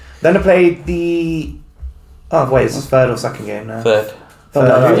 Then I played the... Oh, wait, is this third or second game now? Third. Who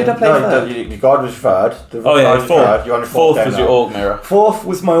did I play third? Your guard was third. Fourth was your Orc Mirror. Fourth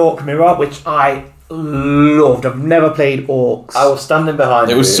was my Orc Mirror, which I loved. I've never played Orcs. I was standing behind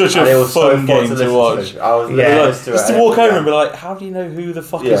you. It was such a fun game to watch. I was just to walk over and be like, how do you know who the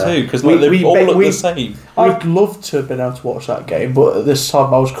fuck is who? Because they all look the same. I'd love to have been able to watch that game, but at this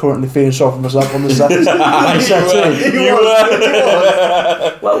time I was currently feeling sorry for myself on the set. You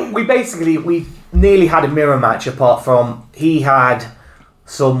were. Well, we nearly had a mirror match, apart from he had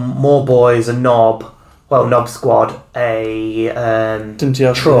some more boys, a Knob squad, a Didn't you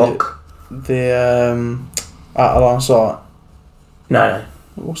have truck. The alongside. No.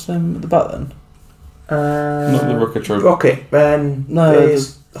 What's the name at the back then? Not the Rocket Troop. Rocket. No.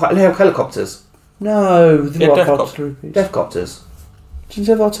 There's helicopters. No, the Deathcopters. Deathcopters. Didn't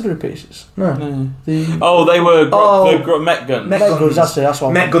you have artillery pieces? No. The They were the Met guns. Met guns. That's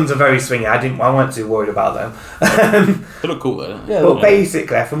what Met guns are very swingy. I weren't too worried about them. They look cool though, don't they? Yeah, But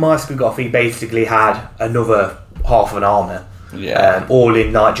basically, for my squig off, he basically had another half of an armour. Yeah. All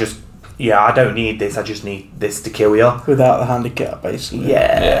in, like, just, I don't need this, I just need this to kill you. without the handicap, basically.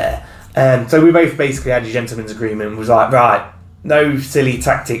 Yeah. So we both basically had a gentleman's agreement. Was like, right, no silly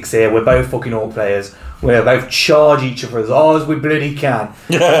tactics here. We're both fucking Orc players. We'll both charge each other as hard as we bloody can.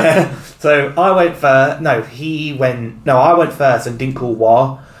 So I went first. I went first and didn't call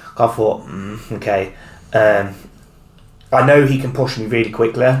war. I thought, okay. I know he can push me really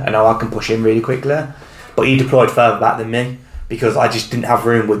quickly. I know I can push him really quickly. But he deployed further back than me because I just didn't have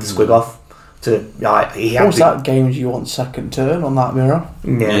room with the squig off. What was that game? Do you want second turn on that mirror?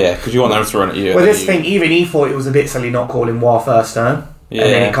 Yeah, because you want them to run at you. Well, this thing, even he thought it was a bit silly not calling war first turn. Yeah.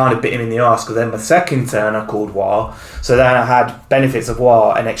 And then it kind of bit him in the arse because then my second turn I called war. So then I had benefits of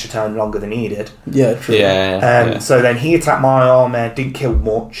war an extra turn longer than needed. Yeah, true. Yeah. So then he attacked my armor, didn't kill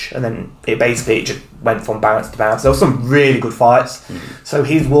much, and then it just went from bounce to bounce. There were some really good fights. So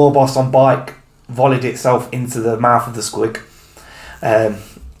his war boss on bike volleyed itself into the mouth of the squig.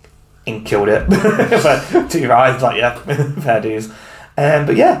 And killed it. But 2 rides, fair dues. That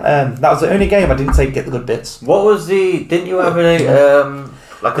was the only game I didn't get the good bits. What was didn't you have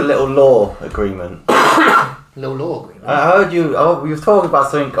a little law agreement? Little law agreement? I heard you were talking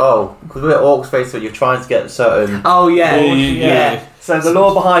about something, because we're Orcs face, but you're trying to get certain... Oh, yeah. So the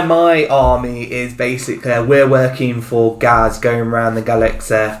law behind my army is basically we're working for Gaz, going around the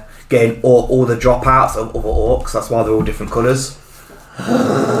galaxy, getting all the dropouts of other Orcs. That's why they're all different colours.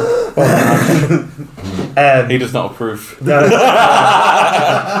 He does not approve. No.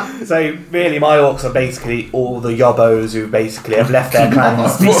 So really, my Orcs are basically all the yobbos who basically have left their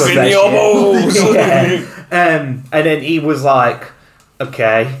clans. Fucking yobbos! And then he was like,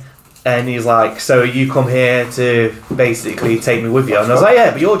 okay. And he's like, so you come here to basically take me with you? And I was like,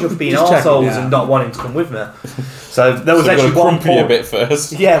 yeah, but you're just being arseholes and not wanting to come with me. So there was actually one point. A bit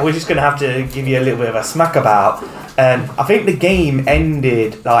first. Yeah, we're just going to have to give you a little bit of a smack about. I think the game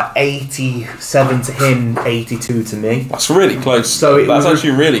ended 87 to him, 82 to me. That's really close. So that's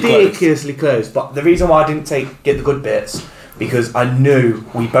actually really ridiculously close. But the reason why I didn't get the good bits because I knew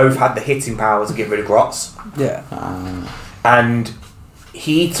we both had the hitting power to get rid of Grots. Yeah. And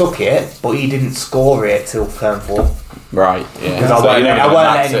he took it, but he didn't score it till turn 4. Right, yeah. Because I weren't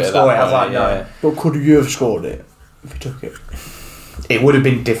letting him score it. I was like, no. But could you have scored it if you took it? It would have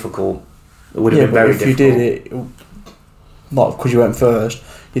been difficult. It would have been very difficult. If you did it, not because you went first,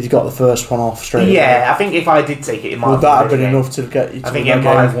 if you got the first one off straight away. Yeah, I think if I did take it, it might would that have been enough to get you to I think it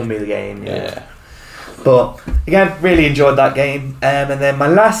might have won me the game, yeah. But, again, really enjoyed that game. And then my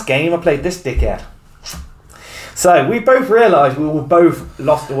last game, I played this dickhead. So, we both realised we were both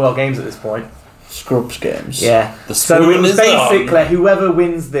lost the world games at this point. Scrubs games. Yeah. So, it was basically whoever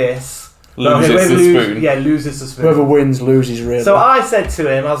wins this... loses the spoon. Yeah, loses the spoon. Whoever wins loses, really. So, I said to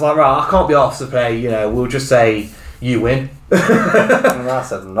him, I was like, right, I can't be asked to play, we'll just say... You win. And I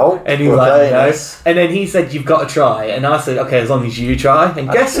said no. And he was like, no. And then he said, you've got to try. And I said, okay, as long as you try. And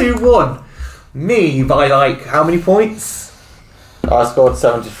guess who won? Me by how many points? I scored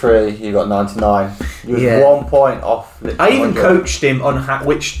 73, you got 99. You was 1 point off. I even coached him on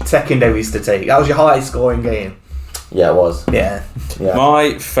which secondaries to take. That was your highest scoring game. Yeah, it was. Yeah.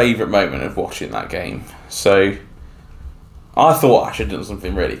 My favourite moment of watching that game. So... I thought I should have done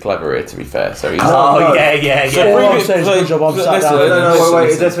something really clever here, to be fair. So he's yeah. Good job on No,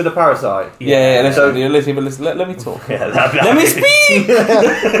 wait, is this for the parasite? Yeah, listen, let me talk. Let me speak!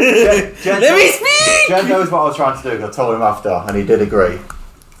 Let me speak! Jen knows what I was trying to do, I told him after, and he did agree.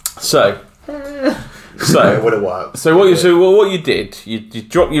 So it would have worked. So what you did, you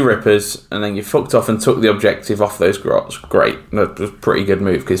dropped your rippers, and then you fucked off and took the objective off those grots. Great. That was a pretty good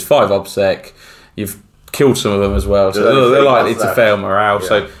move, because 5 obsec, you've killed some of them as well, so they're likely to fail morale.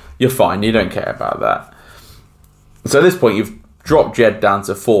 So you're fine. You don't care about that. So at this point, you've dropped Jed down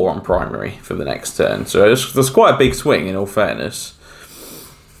to 4 on primary for the next turn. So there's quite a big swing, in all fairness.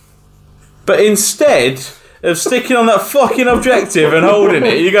 But instead of sticking on that fucking objective and holding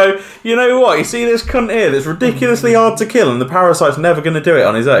it, you go, you know what? You see this cunt here that's ridiculously hard to kill, and the parasite's never going to do it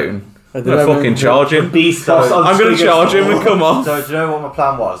on his own. I'm going to fucking charge him. I'm going to charge him and come off. So do you know what my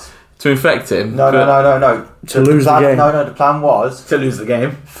plan was? To infect him? No. To lose the game. No, the plan was... To lose the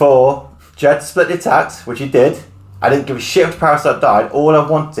game. For Jed to split the attacks, which he did. I didn't give a shit if the parasite died. All I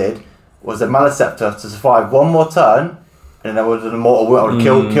wanted was the Maleceptor to survive one more turn, and then I would have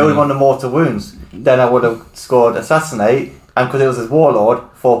killed him on the mortal wounds. Then I would have scored Assassinate, and because it was his Warlord,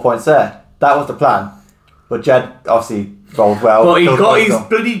 4 points there. That was the plan. But Jed obviously rolled well. But he got his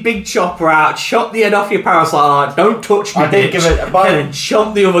bloody big chopper out, shot the head off your parasite, don't touch me, bitch, and then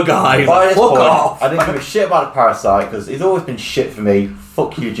shot the other guy. Fuck off. I didn't give a shit about the parasite, because he's always been shit for me.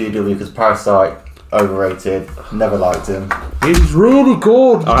 Fuck you, GW, because parasite... overrated. Never liked him. He's really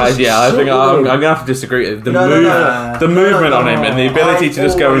good. I think I'm going to have to disagree. The movement on him and the ability to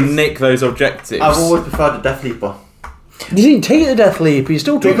just go and nick those objectives. I've always preferred the Death Leaper. You didn't take the Death Leaper. You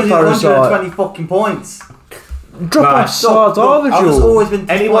still took the parasite. 120 fucking points. Drop off swords,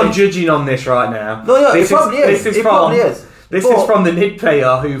 Anyone judging on this right now? No, yeah, it probably is. This is from the Nid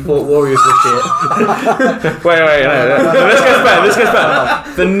player who thought Warriors were shit. Wait. This gets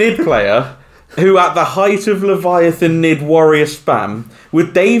better. The Nid player who, at the height of Leviathan Nid Warrior spam,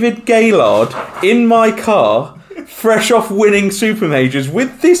 with David Gaylord in my car, fresh off winning Super Majors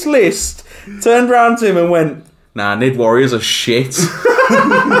with this list, turned round to him and went, nah, Nid Warriors are shit.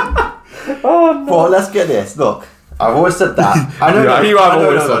 Oh no. Well, let's get this. Look, I've always said that.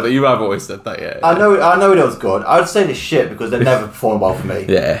 You have always said that, yeah. I know it was good. I would say this shit because they never performed well for me.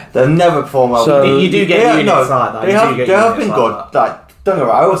 Yeah. They never performed well for me. You do get units like that. They have been good. Don't get me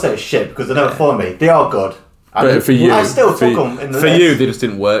wrong, I always say it's shit because they never performed me. They are good. But for you, I still took them in the for list. You, they just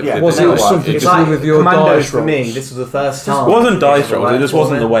didn't work. Yeah, was it something to do with your dice rolls? For me, this was the first time. It wasn't dice rolls. It just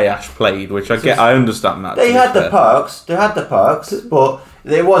wasn't the way Ash played, which I understand that. They had the perks, but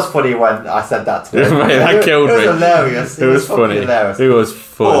it was funny when I said that to them. That killed me. It was hilarious. It was funny. Hilarious. It was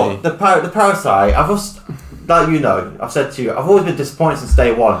funny. But the parasite, I've said to you, I've always been disappointed since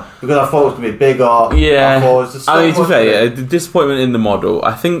day one because I thought it was going to be bigger. Yeah. To say, the disappointment in the model,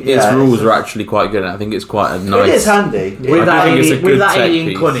 I think its rules are actually quite good, and I think it's quite a nice... It is handy. With that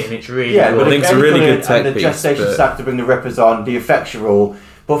alien cunning, it's really good. But I think it's a really good tech piece. And the gestation but... sack to bring the Rippers on, the affection rule.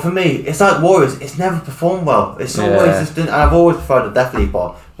 But for me, it's like Warriors, it's never performed well. It's always just... And I've always preferred the Death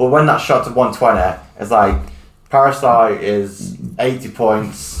Leaper. But when that shot to 120, it's like... Parasite is 80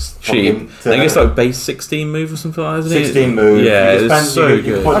 points. Cheap. I think it's like base 16 move or something like that, isn't it? 16 move. Yeah, it's so good.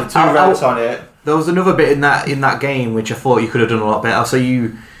 You put the 2 ranks on it. There was another bit in that game which I thought you could have done a lot better. So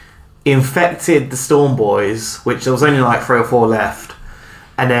you infected the Storm Boys, which there was only like 3 or 4 left,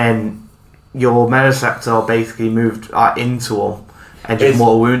 and then your Maleceptor basically moved into them and just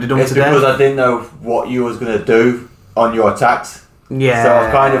mortal wounded them to death. It's because I didn't know what you was going to do on your attacks. Yeah. So I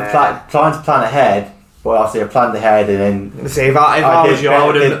was kind of trying to plan ahead. But obviously I planned ahead and then... See, if I was you, I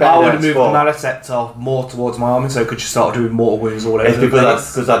would have moved the Maleceptor more towards my army so I could just start doing mortal wounds all over the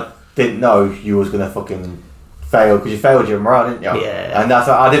place. Because I didn't know you was going to fucking fail, because you failed your morale, didn't you? Yeah. And that's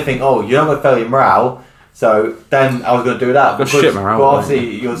why I didn't think, you're not going to fail your morale, so then I was going to do that. Because shit morale. But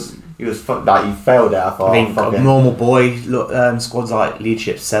obviously you failed it. I think a normal boy squad's like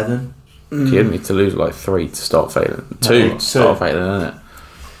leadership 7. You need to lose like 3 to start failing. 2 to start failing, isn't it?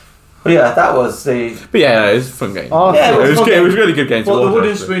 Well, yeah, that was the... But yeah, it was a fun game. It was a really good game to watch. Well, the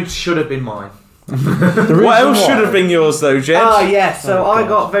wooden spoon should have been mine. What else should have been yours though, Jed? So I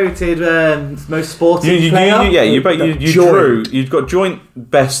got voted most sporting player. You got joint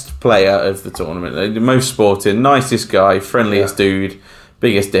best player of the tournament. The most sporting, nicest guy, friendliest dude,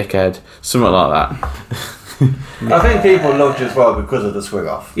 biggest dickhead, something like that. I think people loved you as well because of the swing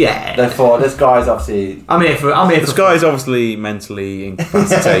off. Yeah. They thought this guy's obviously... I'm here for this guy's obvioally mentally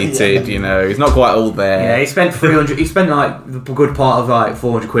incapacitated, you know, he's not quite all there. Yeah, he spent 300, he spent like a good part of like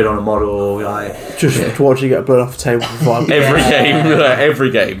 400 quid on a model, like... Just to watch you get blown off the table for fun.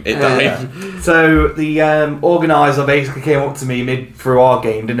 Every game, it died. So the organiser basically came up to me mid through our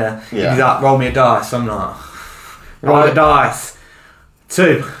game, didn't he? He's like, roll me a dice. I'm like, roll a dice.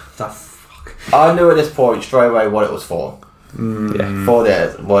 2. I knew at this point straight away what it was for. 4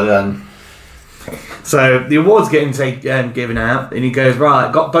 days. Well then. So the award's getting given out, and he goes,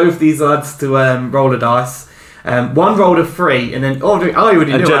 right, got both these lads to roll a dice. One rolled a 3, and then I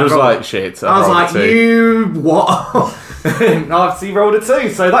already knew. And Jed was like, shit. I was like, you what? He rolled a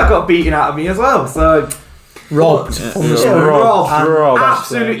 2, so that got beaten out of me as well. So robbed. robbed.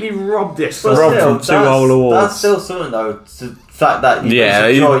 Absolutely robbed this. Robbed from 2 whole awards. That's still something though. The fact that you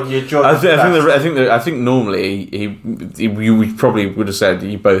enjoy. I think normally you probably would have said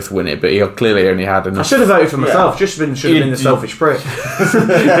you both win it, but he clearly only had enough. I should have voted for myself. Should have been the selfish prick.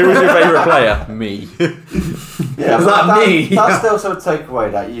 Who was your favourite player? Me. Yeah, was that me? That's still sort of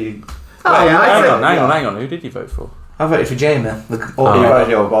takeaway that you. Hang on. Who did you vote for? I voted for Jamie. You voted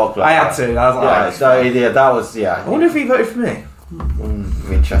your ball player. I had to. I was like, that was. I wonder if he voted for me.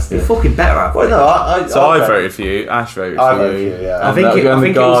 Interesting. You're fucking better at it. Well, no, I voted for you. Ash voted for you. I voted for you. Yeah. I think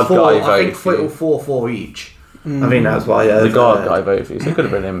it was 4. I think for you. 4 each. I think that's why. The guard guy voted for you, so it could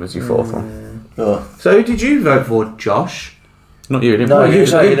have been him as your fourth one. So who did you vote for, Josh? Not you. He didn't No, play you.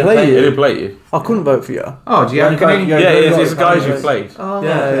 he didn't play you. I couldn't vote for you. Oh, do you have any? Yeah, it's the guys you played. Oh,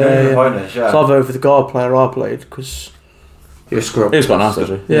 Yeah. So I voted for the guard player I played because you're a scrub. It was quite nice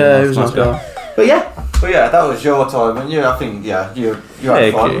actually. Yeah, he was a nice guy. But yeah, that was your time, and I think you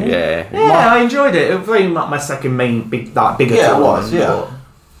had fun. Yeah, I enjoyed it. It was very much my second main bigger tournament. Yeah, it was. Yeah.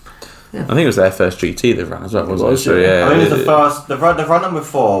 I think it was their first GT they've run as well, wasn't it? So, yeah. I think it was the first. They've run them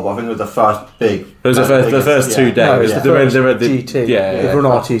before, but I think it was the first big. It was the first 2 days. No, it was The the GT. Yeah, They've run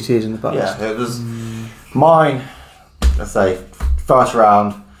RTTs in the past. Yeah, it was mine. Let's say first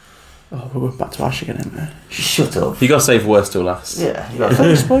round. Oh, we went back to Ash again, didn't we? Shut up. You got to save worst till last. Yeah. I thought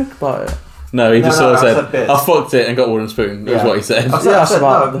we spoke about it. No, he just sort of said, bits. I fucked it and got wooden spoon. That was what he said. I said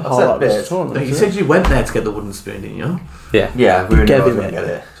about the I whole said like, this bits. tournament. You said you went there to get the wooden spoon, didn't you? Yeah. Yeah, we were Gave going him to get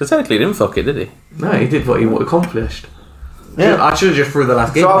it. So technically he didn't fuck it, did he? No, he did what he accomplished. Yeah. I should have just threw the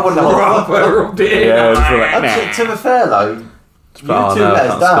last game. So I wouldn't have. rubbed it in. To be fair though, you two let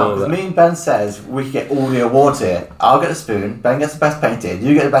us down. Because me and Ben says we can get all the awards here. I'll get the spoon. Ben gets the best painted.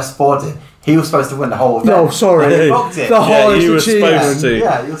 You get the best sported. He was supposed to win the whole event. No, sorry. He fucked it. The highest you were achievement. supposed to.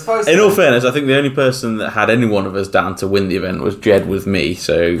 Yeah, you were supposed to. In all fairness, I think the only person that had any one of us down to win the event was Jed with me.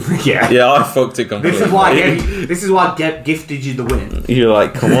 So Yeah, I fucked it completely. This is why I gifted you the win. You're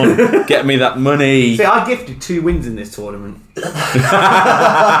like, come on, get me that money. See, I gifted 2 wins in this tournament.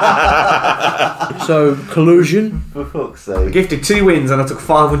 So, collusion. For fuck's I sake. gifted 2 wins and I took a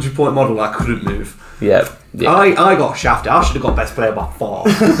 500-point model I couldn't move. Yeah. I got shafted. I should have got best player by far.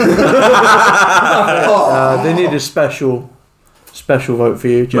 They need a special vote for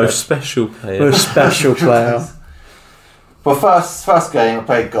you, Joe. Most special player. Most special player. Well, first game I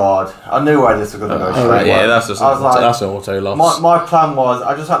played guard. I knew where this was going to go. Straight away. That's just I was like, that's an auto loss. My plan was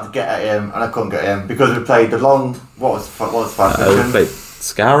I just had to get at him, and I couldn't get him because we played the long. What was first We session? played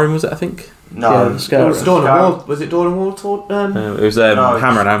Skyrim, was it? I think. No, Yeah, Skyrim. Was it Dawn and War? It was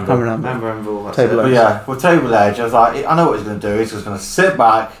Hammer and Anvil. Hammer and Anvil. That's Table it. But yeah, with table edge, I was like, I know what he's going to do. He's just going to sit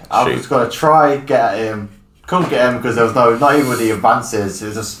back. I was Shoot. just going to try get at him. Couldn't get him because there was not even with the advances. It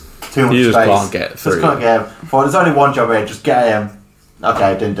was just too much You space. just can't get through. Just couldn't get him. Thought there's only one job here. Just get at him.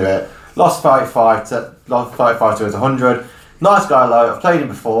 Okay, didn't do it. Lost 35 to his 100. Nice guy though. I've played him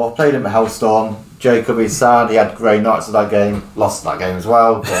before. Played him at Hellstorm. Jacob is sound. He had great nights of that game. Lost that game as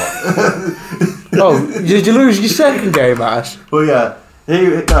well. But Oh, did you lose your second game, Ash? well, yeah.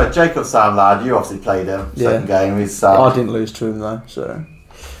 Jacob's sound lad. You obviously played him. Second game. He's I didn't lose to him though, so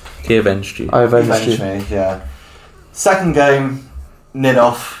He avenged you. I avenged Avenged you. me, yeah. Second game, nid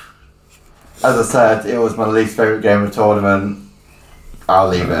off. As I said, it was my least favourite game of the tournament. I'll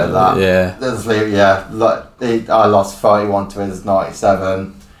leave it at that. Yeah. Let's leave it, yeah. I lost 31 to his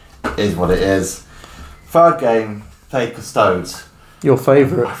 97. Is what it is. Third game, played Custodes. Your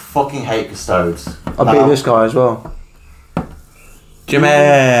favourite. I fucking hate Custodes. I beat this guy as well. Jimmy!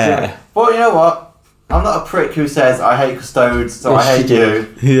 But you know what? I'm not a prick who says I hate Custodes, so Yes, I hate you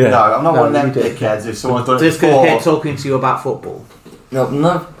you. Yeah. No, I'm not No, one of them you did. dickheads if someone's done it Just going to before. hit talking to you about football.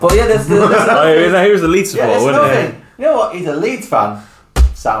 No. But yeah, there's He was the lead support, yeah, it's wasn't nothing. You know what? He's a Leeds fan.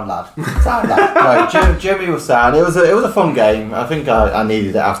 Sound lad. No, Jimmy was sound. It was a fun game. I think I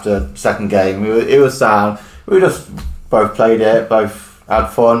needed it after second game. It was sound. We just both played it, both had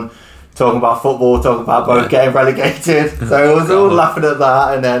fun. Talking about football, talking about both getting relegated. So it was all laughing at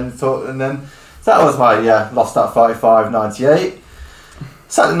that, and then so that was my lost that 35-98.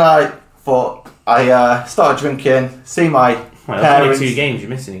 Saturday night, thought I started drinking. See my parents. 2 games, you're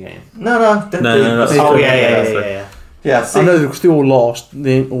missing a game. No, didn't do No. it. Oh, yeah. Yeah, see, I know they all lost.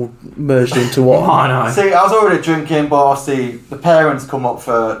 They all merged into one. Oh, no. See, I was already drinking, but obviously the parents come up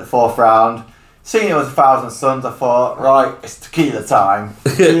for the fourth round. Seeing it was 1,000 Suns, I thought, right, it's tequila time.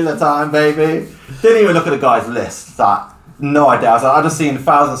 Tequila time, baby. Didn't even look at the guy's list. No idea. I was like, I just seen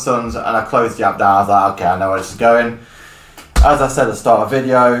 1,000 Suns and I closed the app down. I was like, okay, I know where this is going. As I said at the start of the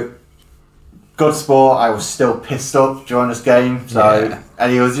video, good sport. I was still pissed up during this game. So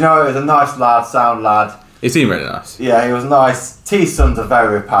and he was, it was a nice lad, sound lad. He seemed really nice. Yeah, he was nice. T-Sun's a very,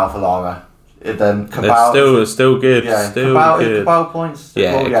 very powerful armour. Then Cabal, still good. Yeah, still good. Cabal points.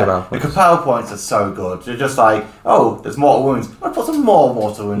 Cabal The points. Cabal points are so good. They're just like, oh, there's mortal wounds. I'm gonna put some more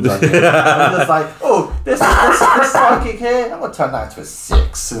mortal wounds on you. I'm just like, oh, this psychic here. I'm gonna turn that into a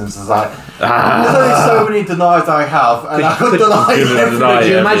 6. And it's just like, there's only so many denies I have, and I could deny everything. Could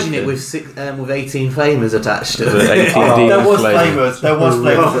you imagine it with 18 flamers attached to it? 18 There was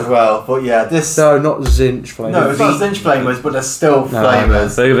flamers as well, but yeah, this. No, not Zinch flamers. No, it's not Zinch flamers, but they're still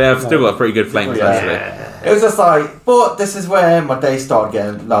flamers. So they have still got pretty good flames actually. It was just like, but this is where my day started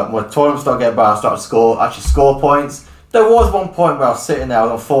getting, like, my tournament started getting better. I started to score points. There was one point where I was sitting there, I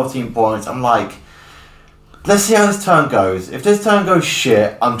was on 14 points. I'm like, let's see how this turn goes. If this turn goes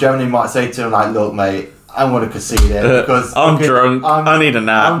shit, I'm generally might say to him, like, look, mate, I'm going to concede it because I'm drunk. I need a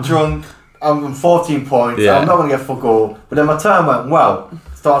nap. I'm drunk. I'm on 14 points. Yeah. I'm not going to get fuck all. But then my turn went well.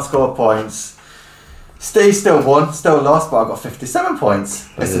 Started to score points. Steve still won, still lost, but I got 57 points.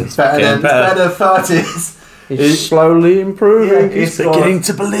 It's better than 30s. He's slowly improving. He's beginning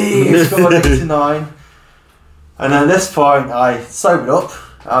to believe. He scored 89. And then at this point, I sobered up.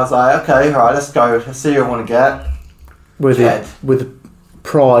 I was like, okay, alright, let's go. Let's see who I want to get. With the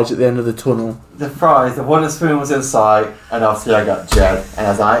prize at the end of the tunnel. The prize, the wooden spoon was inside, and obviously I got Jed. And I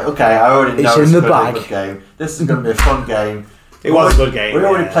was like, okay, I already know it's in the bag. Be a good game. This is going to be a fun game. It was a good game. We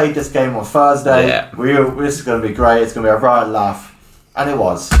already played this game on Thursday. Yeah. This is going to be great. It's going to be a right laugh. And it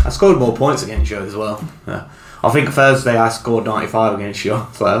was. I scored more points against you as well. Yeah. I think Thursday I scored 95 against you.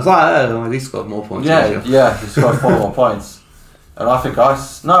 So I was like, I at least scored more points against you. Yeah, you scored 4 more points. And I think I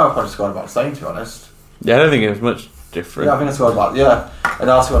probably scored about the same, to be honest. Yeah, I don't think it was much different. Yeah, I think I scored about, and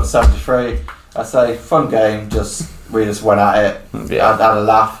I scored 73. I say, fun game, we just went at it, had a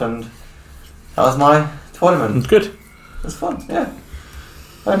laugh, and that was my tournament. It's good. It was fun, yeah.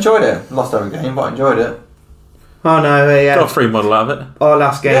 I enjoyed it. Lost every game, but I enjoyed it. Oh no, yeah. Got a free model out of it. Our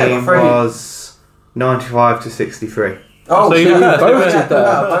last game was 95 to 63. Oh, so you shit, both did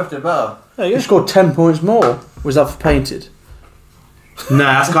better. Both did better. Yeah, you scored 10 points more. Was that for painted? No,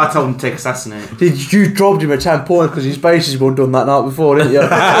 that's the guy I told him to take assassinate. You dropped him at 10 points because his bases were done that night before, didn't you?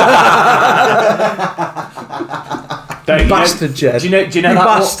 Bastard, Jed. Do you know that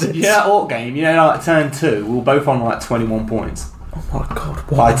bastards. that Orc game? Like turn 2, we were both on like 21 points. Oh my god,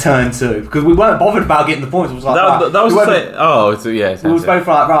 By turn 2. Because we weren't bothered about getting the points. It was like, That was the we was both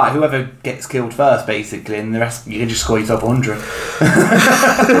like, right, whoever gets killed first, basically, and the rest, you can just score yourself 100.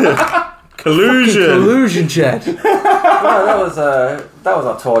 Collusion, Jed. Well, that was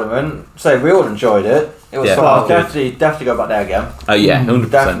our tournament. So we all enjoyed it. It was fun. I'll definitely go back there again. Oh yeah,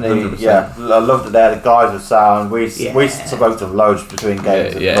 100%. Definitely, 100%. yeah. I loved it there. The guys were sound. We spoke to them loads between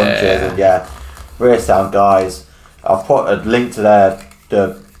games and lunches, and really sound guys. I'll put a link to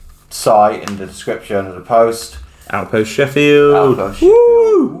the site in the description of the post. Outpost Sheffield.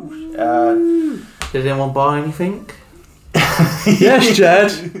 Woo! Did anyone buy anything? Yes,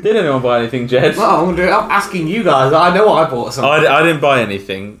 Jed. Did anyone buy anything, Jed? Well, I'm asking you guys. I know I bought something. I didn't buy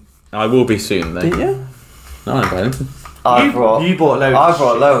anything. I will be soon though. Didn't you? No, I didn't buy anything. You bought loads. I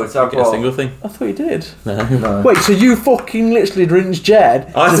brought loads. Get a single thing. I thought you did. No. Wait, so you fucking literally rinsed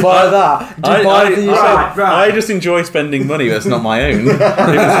Jed to I- buy that? To buy it for yourself? I just enjoy spending money that's not my own. It was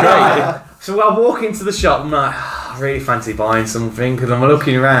great. So I walk into the shop. I'm like, I really fancy buying something because I'm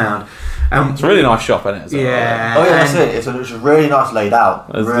looking around. It's a really nice shop, isn't it? It's Yeah. Oh yeah, that's it. It's really nice laid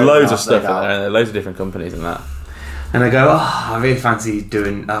out. There's really loads nice of stuff laid in out. there, and loads of different companies and that. And I go, I really fancy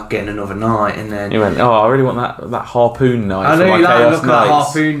getting another night. And then He went, I really want that harpoon knife. I for know my you like Chaos looking at that Knights.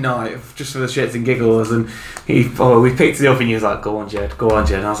 harpoon knife just for the shits and giggles. And we picked it up and he was like, go on, Jed.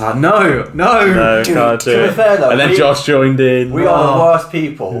 And I was like, no. No, can't do To be it. fair though, And then Josh joined in. we are the worst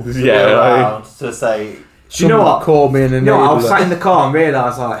people to be around to say. Do you know what? Called me an enabler. I was sat in the car and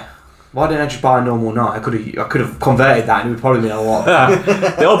realised, like, why didn't I just buy a normal knife? I could have converted that and it would probably been a lot.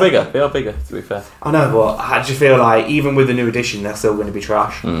 They are bigger, to be fair. I know, but I just feel like even with the new edition, they're still going to be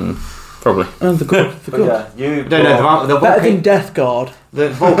trash. Probably. And the good. But yeah, you. I don't know. The Better than Death Guard. The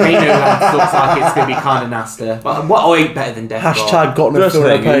Volcano Lance looks like it's going to be kind of nasty. But what ain't better than Death Guard? Hashtag got no Just fear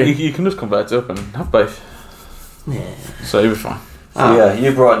saying, of pain. you can just convert it up and have both. Yeah. So you'll be fine. So yeah,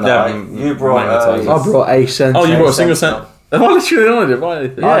 you brought a Yeah, knife. You brought. I brought a cent. Oh, you brought a single cent? I literally didn't buy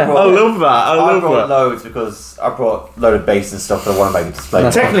anything. Yeah. I love that. I I love brought that. loads because I brought a load of base and stuff that I want to make a display.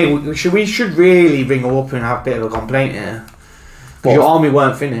 Technically, we should really ring up and have a bit of a complaint here. Because your army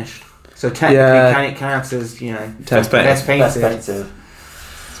weren't finished. So technically, can it count as, Best painted. best painted? Best painted.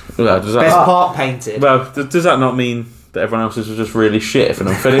 Well, does that Best part painted. Well, does that not mean that everyone else's was just really shit. If an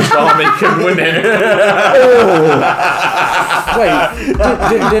unfinished army can win it. Wait,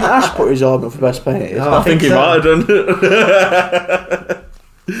 didn't Ash put his army up for best painted? I think he might have done.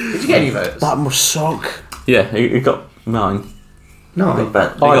 Did you get any votes? That must suck. Yeah, he got 9. No. Big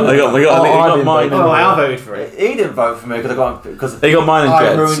bet. He got mine. Oh, I voted for it. He didn't vote for me because He got mine and I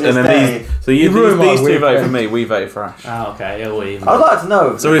Jed's, ruined and his then day. these two voted for me. We voted for Ash. Oh, okay. Yeah, we even. I'd like to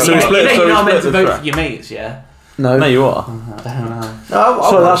know. So we split. You're not meant to the vote track. for your mates, yeah? No. No, you are.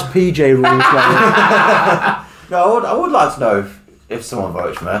 So that's PJ rules. Like, No, I would like to know if someone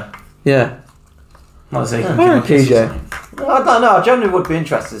votes for me. yeah. Not saying PJ. I don't know. I generally would be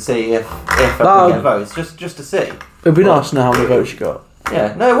interested to see if I get votes, just to see. It'd be nice to know how many votes you got.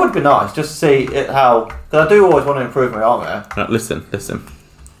 Yeah, no, it would be nice just to see how. Because I do always want to improve my armour. Listen.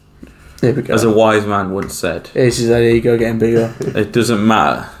 There we go. As a wise man once said, This is that ego getting bigger. it doesn't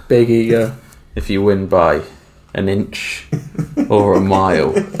matter Big ego. if you win by an inch or a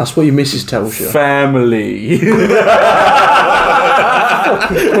mile. That's what your missus tells you. Family.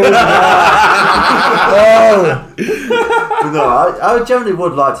 But no, I generally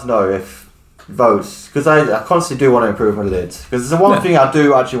would like to know if votes, because I constantly do want to improve my lids. Because the one thing I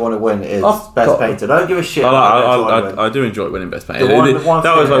do actually want to win is best painted. I don't give a shit. I do enjoy winning best painted.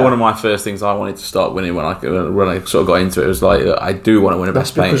 That was like one of my first things I wanted to start winning when I sort of got into it. It was like I do want to win a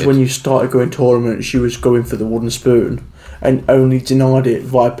best painted. Because when you started going tournaments, she was going for the wooden spoon and only denied it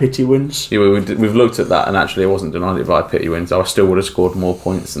via pity wins. Yeah, we've looked at that, and actually I wasn't denied it via pity wins. I still would have scored more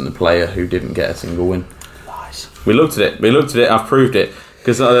points than the player who didn't get a single win. Nice. We looked at it. I've proved it.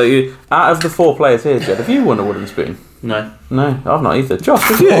 Because out of the 4 players here, Jed, have you won a wooden spoon? No. No, I've not either. Josh,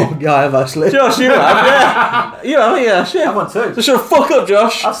 have you? Yeah, I have actually. Josh, you have, yeah. You have, yeah, shit. I won too. So shut the fuck up,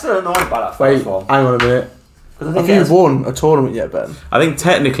 Josh. I'm still annoyed by that Wait, first one. hang on a minute. Have you won a tournament yet, Ben? I think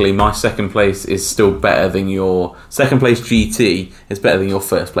technically my second place is still better than your... Second place GT is better than your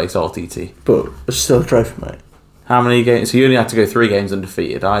first place RTT. But it's still a trophy, mate. How many games? So you only had to go 3 games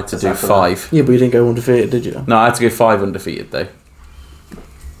undefeated. I had to do 5. Yeah, but you didn't go undefeated, did you? No, I had to go 5 undefeated though.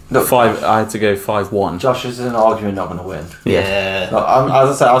 Look, 5. I had to go 5-1. Josh is in an argument not going to win. Yeah. No,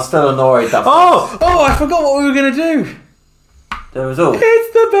 as I said, I'm still annoyed that. Oh! I forgot what we were going to do. There was all.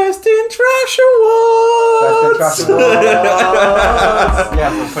 It's the Best in Trash Awards. Best in Trash Awards. Yeah,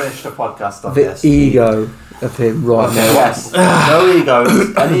 we'll finish the podcast on this. The ego of him right now. Yes. No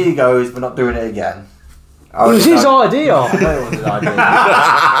egos. Any egos, we're not doing it again. It was his idea. I know it was his idea.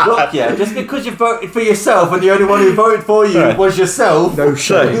 Look, yeah, just because you voted for yourself and the only one who voted for you was yourself. No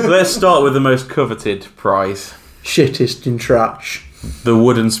So, shame. let's start with the most coveted prize. Shittest in trash. The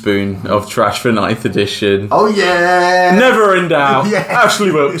wooden spoon of trash for 9th edition. Oh, yeah. Never in doubt. Yeah.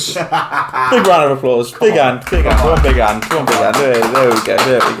 Ashley Books. Big round of applause. Big hand. Come on, big hand. There we go.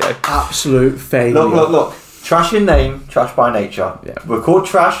 Absolute failure. Look. Trash in name, trash by nature. Yeah. We're called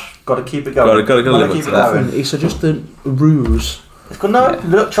trash, gotta keep it going. Gotta live up keep to it that. going. It's just a ruse. It's got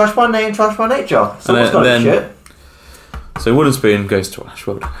look, trash by name, trash by nature. Someone's got then- shit. So wooden spoon goes to Ash.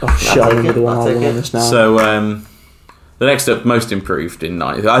 Well done. Oh, shit, I remember the one I'll I take won it. on this now. So the next up, most improved in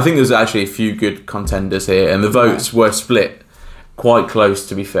 9th. I think there's actually a few good contenders here, and the votes were split quite close,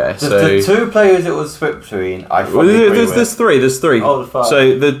 to be fair. The 2 players it was split between, I Well, fully agree with. there's 3. There's 3. Oh, the 5.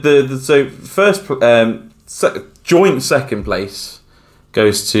 So the first joint second place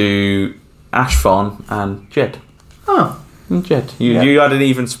goes to Ashfon and Jed. Oh. And Jed, you had an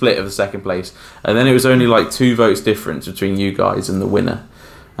even split of the second place, and then it was only like 2 votes difference between you guys and the winner,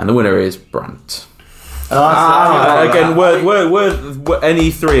 and the winner is Brant. Again,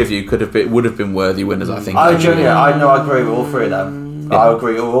 any 3 of you would have been worthy winners, I think. I agree with all 3 of them. I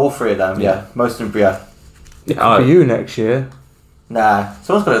agree with all 3 of them. Yeah, most of them. Yeah. For you next year. Nah,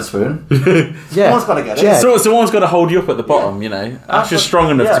 someone's got a spoon. Yeah. Someone's got to get it. Jed. So someone's got to hold you up at the bottom, you know. Ash is strong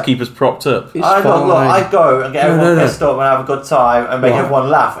enough to keep us propped up. It's I'd fine. go and get everyone pissed up and have a good time and make everyone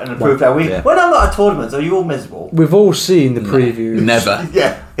laugh and prove that when I'm not at tournaments, are you all miserable? We've all seen the previews. Never.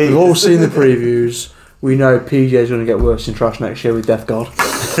 Yeah. We've all seen the previews. We know PJ's going to get worse in trash next year with Death God.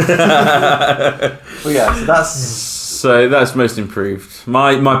 Well, yeah, So that's most improved.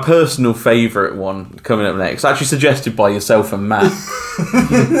 My personal favourite one coming up next, actually suggested by yourself and Matt,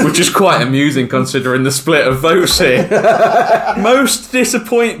 which is quite amusing considering the split of votes here. Biggest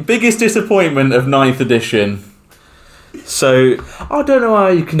disappointment of 9th edition. So I don't know how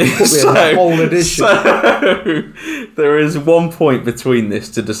you can put me in a whole edition. So there is 1 point between this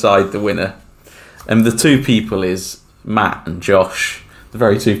to decide the winner, and the 2 people is Matt and Josh, the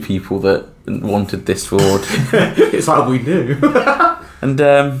very 2 people that wanted this award. It's like we knew. And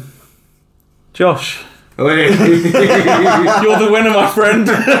Josh, you're the winner, my friend.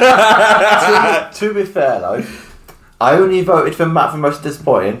 to be fair though, I only voted for Matt for most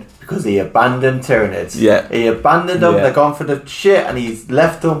disappointing because he abandoned Tyranids. Yeah. He abandoned them, they're gone for the shit, and he's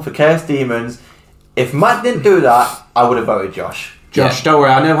left them for Chaos Demons. If Matt didn't do that, I would have voted Josh. Josh, don't worry,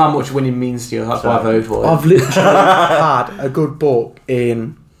 I know how much winning means to you, that's why I voted for it. I've literally had a good book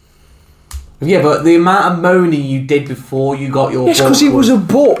in... Yeah, but the amount of moaning you did before you got your book... It's because it was a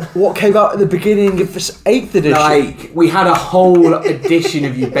book. What came out at the beginning of this 8th edition. Like, we had a whole edition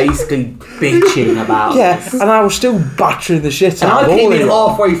of you basically bitching about this. And I was still battering the shit And out of I came all in of it.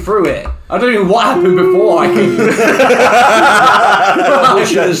 halfway through it. I don't know what happened before I came in. What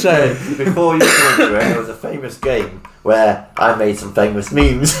should I say? Before you came into it, there was a famous game where I made some famous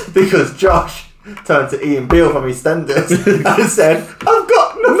memes because Josh turned to Ian Beale from EastEnders and said, "I've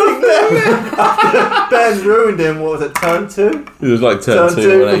got nothing there." Ben ruined him. What was it? Turn 2. It was like turn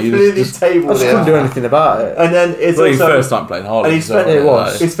 2 when he completely just tabled I just him. couldn't do anything about it. And then it's well, his also first time playing Harley. and he spent it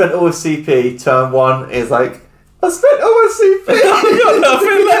was. He spent all his CP. Turn 1 is like, I spent all my CP. I got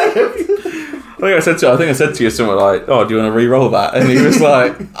nothing left. I think I said to you something like, "Oh, do you want to re-roll that?" And he was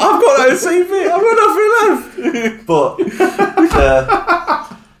like, "I've got no CV. I've got nothing left." But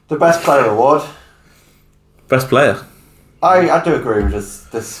the best player award, Best player. I do agree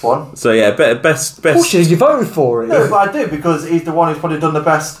with this one. So yeah, best. Bullshit, you voted for it. No, but I do because he's the one who's probably done the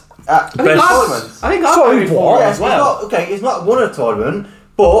best at Best- tournaments. I think I Sorry, voted for what? it Yeah, as well. he's not won a tournament,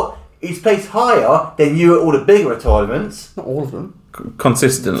 but he's placed higher than you at all the bigger tournaments. Not all of them.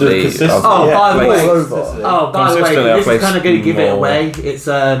 Consistently. Consistent- Oh, yeah, by the way. placed Oh, consistently. Oh, by the way, Consistently, I this is placed kind of going to give it more. away. It's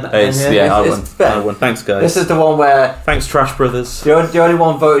I Ben. won. Thanks, guys. This is the one where Thanks, Trash Brothers. the only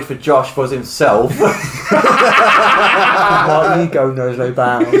one voted for Josh was himself. My ego knows no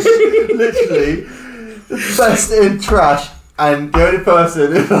bounds. Literally, the best in trash, and the only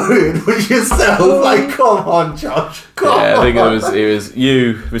person who voted was yourself. Like, come on, Josh. Come Yeah, I think on. it was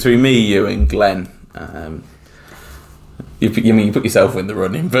you, between me, you, and Glenn. You put yourself in the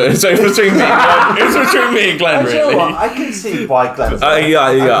running, but so it was between me and Glenn, Do you know really. what? I can see why Glenn's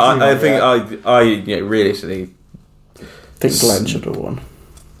I think realistically, I think Glenn should have won.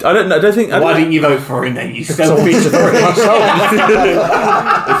 I don't think. Why didn't you vote for him then? You still Because I wanted to vote myself.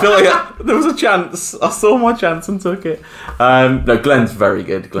 I feel like there was a chance. I saw my chance and took it. No, Glenn's very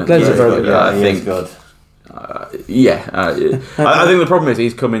good. Glenn's a very good Yeah, I he think. is good. I think the problem is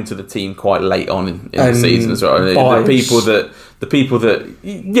he's come into the team quite late on in the And season as well. The people that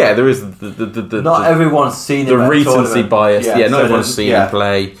there is the Not everyone's seen the him at recency tournament. bias. Yeah, not so everyone's seen yeah. him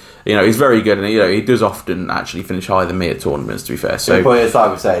play. You know, he's very good, and he does often actually finish higher than me at tournaments. To be fair, so But it's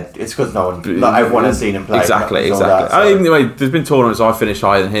like we said, it's because not everyone has seen him play. Exactly. It's all that, so. Anyway, there's been tournaments I finished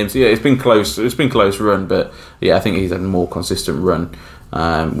higher than him, so yeah, it's been close. It's been close run, but yeah, I think he's had a more consistent run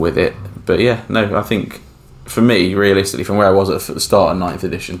with it. But yeah, no, I think for me, realistically, from where I was at the start of 9th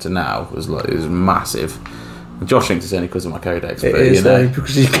edition to now, it was massive. Josh thinks it's only because of my codex, It but is, you know,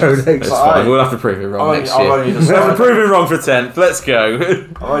 because he's codex. it's fine. We'll have to prove it wrong next year. I've We'll have to prove it wrong for 10th. Let's go.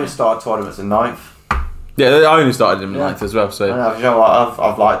 I've only started tournaments in 9th. Yeah, I only started in 9th as well, so. You know what?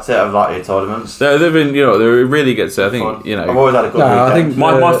 I've liked it. I've liked your tournaments. They've been, they're really good. So I think, I've always had a good No, weekend. I think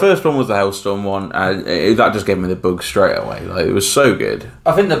my first one was the Hellstorm one, and that just gave me the bug straight away. Like, it was so good.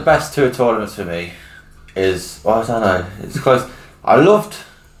 I think the best 2 tournaments for me is, I don't know, it's close. I loved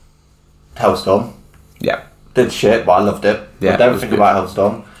Hellstorm. Yeah. Did shit, but I loved it. Yeah, Loved it was everything good. about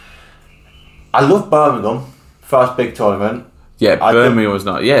Hellstorm. I loved Birmingham. First big tournament. Yeah, I Birmingham was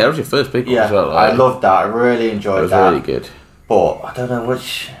not. Yeah, that was your first big one Yeah, as well. I loved that. I really enjoyed It was that. really good. But I don't know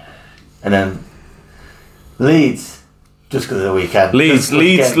which. And then Leeds, just because of the weekend. Leeds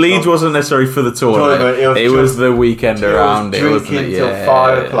wasn't necessarily for the tournament. It was the weekend around it, wasn't drinking it? till Yeah.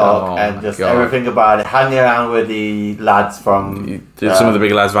 5 o'clock Oh and my just God. everything about it. Hanging around with the lads from. Some of the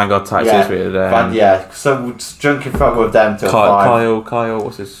big lads, Vanguard Tactics, we had so just drinking fun with them till 5. Kyle,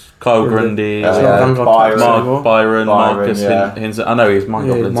 what's his? Kyle Grundy, It's not Vanguard Byron. Tactics anymore. Byron, Marcus yeah. Hinson. I know he's Mind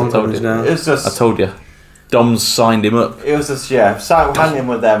Goblins. I told you. now. It's I just. told you. Dom's signed him up. It was just hanging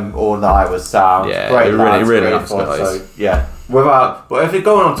with them all night was sound. Yeah, great lads, really great nice fun. guys. So yeah, but if you're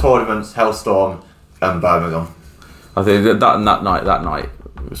going on tournaments, Hellstorm and Birmingham. I think that night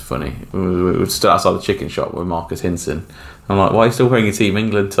it was funny. We stood outside the chicken shop with Marcus Hinson. I'm like, why are you still wearing your Team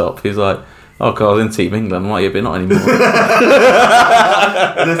England top? He's like, oh, because I was in Team England. I'm like, yeah, but not anymore.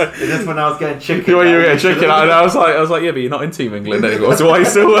 Is this when I was getting chicken? When you were getting chicken, and I was like, yeah, but you're not in Team England anymore. So why are you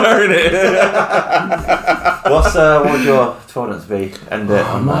still wearing it? What would your tournaments be?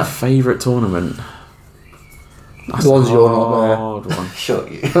 My favourite tournament. The ones you're not there. Hard one.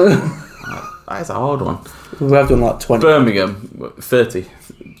 Shut you. That is a hard one. We have done like 20. Birmingham, 30.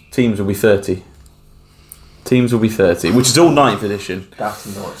 Teams will be 30. Which is all 9th edition. That's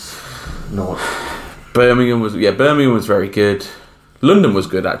nuts. Nuts. Birmingham was very good. London was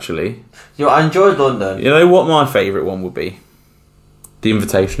good actually. I enjoyed London. You know what my favourite one would be? The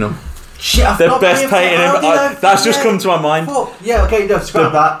Invitational. Shit, The best painting. That's just come to my mind. Fuck. Yeah, okay, no,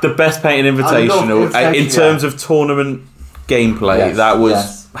 scrap that. The best painting Invitational in terms of tournament gameplay. That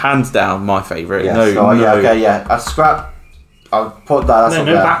was hands down my favourite. Yes. I scrap. I'll put that.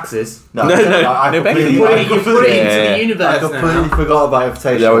 No Baxes. No. I completely put it into the universe. I completely forgot about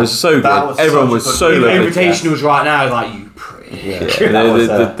Invitational. That was so good. Everyone was so lovely. Invitationals right now, like you pretty.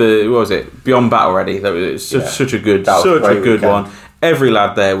 The what was it? Beyond Battle Ready. That was such a good one. Every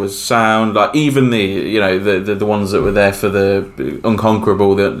lad there was sound. Like even the ones that were there for the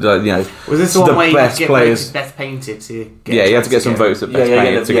Unconquerable. Was this the one where you had to get voted best painted to get? You had to get some votes at best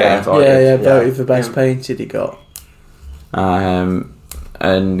painted to get invited. Voted for best painted. He got. It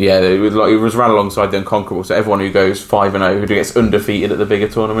was ran alongside the Unconquerable, so everyone who goes 5-0 who gets undefeated at the bigger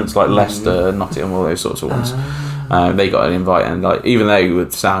tournaments like Leicester, Nottingham, all those sorts of ones, they got an invite, and like even they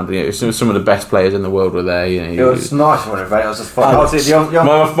would sound, some of the best players in the world were there. It was nice when it was just fun.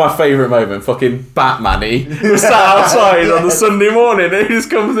 My favourite moment, fucking Batman-y was sat outside on the Sunday morning, and he just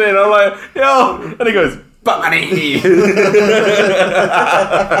comes in. I'm like, yo, and he goes, Batman-y.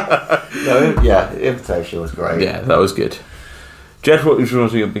 Invitation was great. Yeah, that was good. Jed, what was your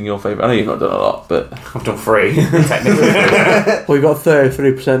favourite? I know you've not done a lot, but I've done 3 technically. Well, you got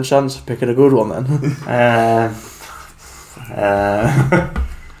 33% chance of picking a good one then.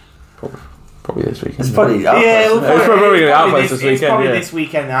 Probably this weekend. It's funny. It's probably going to be Outpost this weekend. It's probably this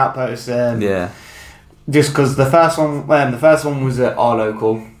weekend, the Outpost. Yeah. Just because the first one was at our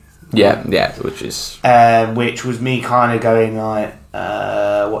local. Yeah, which was me kind of going like,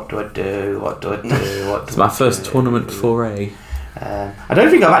 what do I do? It's my first tournament foray. I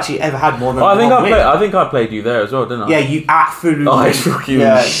don't think I've actually ever had more than I think I played you there as well, didn't I? Yeah, you absolutely. I fucking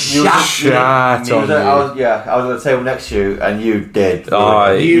shat on you. I was at the table next to you, and you did.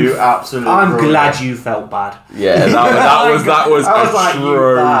 You absolutely. I'm glad you felt bad. Yeah, that was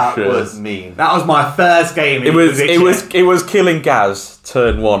atrocious. That was mean. That was my first game. It was killing Gaz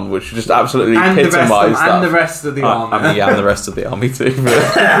turn 1, which just absolutely epitomised that. And the rest of the army. And the rest of the army too.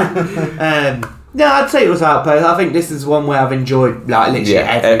 Yeah, I'd say it was Outpost. I think this is one where I've enjoyed like literally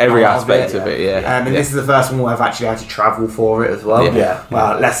every aspect of it. And this is the first one where I've actually had to travel for it as well.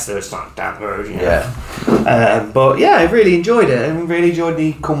 Well, Leicester is like down the road. But yeah, I really enjoyed it. I really enjoyed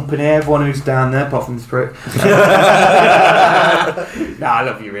the company. Everyone who's down there, apart from this prick. I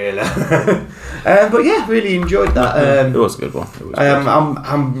love you, really. But yeah, really enjoyed that. It was a good one.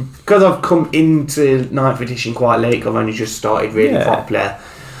 I'm because I've come into 9th edition quite late. I've only just started really properly.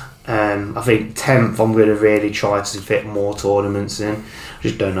 I think 10th I'm going to really try to fit more tournaments in. I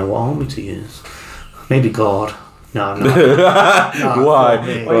just don't know what army to use. Maybe God. No. Why?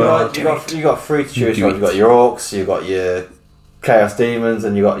 You got 3 to choose from. You got your Orcs, you got your Chaos Demons,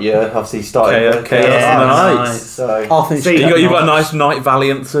 and you got your obviously starting Chaos Knights. So you've got a nice Knight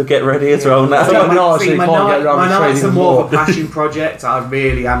Valiant to get ready as well now. My Knights are more of a passion project. I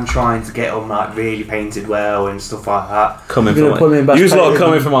really am trying to get them like really painted well and stuff like that. You lot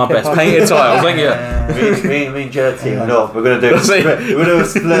coming from our best painted tiles, ain't you? Me and Jed teaming up. We're gonna do a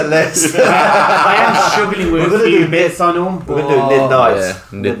split list. I am struggling with a few bits on them. We're gonna do Nights.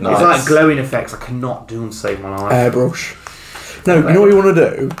 It's like glowing effects. I cannot do them to save my life. Airbrush. No, you know what you want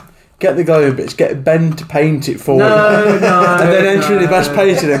to do? Get the glowing bits, get Ben to paint it for you. And then enter the best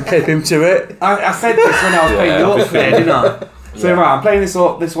painted and clip him to it. I said this when I was playing the Orc player, didn't I? So right, I'm playing this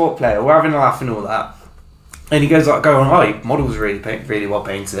Orc player, we're having a laugh and all that. And he goes like, your model's really well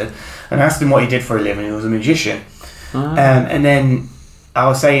painted. And I asked him what he did for a living. He was a magician. And then I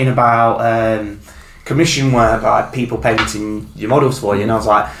was saying about commission work, like people painting your models for you. And I was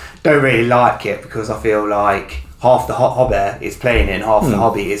like, don't really like it because I feel like half the hobby is playing it and half the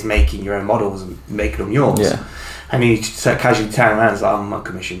hobby is making your own models and making them yours. Yeah. And he so casually turned around and was like, I'm a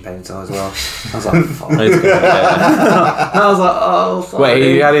commission painter as well. I was like, fuck. I was like, oh, sorry. Wait,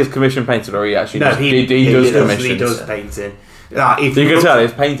 he had his commission painted or he actually he does commissions? He does painting. Like, you can tell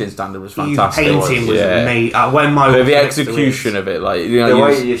his painting standard was fantastic. His painting was amazing. When my the execution of it, like the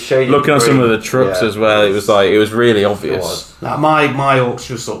way you looking at some of the trucks as well, it was really obvious. Like my orcs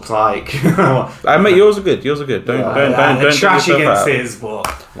just looked like. Mate, yours are good. Don't trash against his, but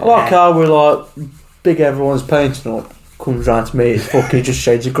I like how we're like big. Everyone's painting up. comes round to me, it's fucking just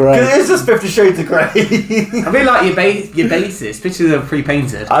shades of grey. It is just 50 Shades of Grey. I feel like your bases, pictures are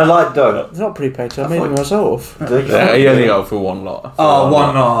pre-painted. I like Doug. It's not pre-painted, I made them myself. Yeah, you only got it for one lot. One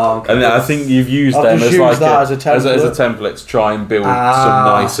lot. And I think you've used I've them just as used like that as a template. to try and build some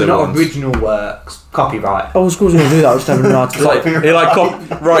nicer not ones. original works, copyright. I was going to do that, I was just having a night It's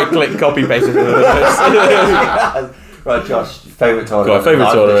like right-click, copy paste it. Right, Josh, favourite tournament?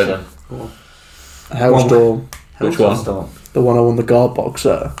 Favourite tournament. Hellstorm. Which one? The one I won the guard box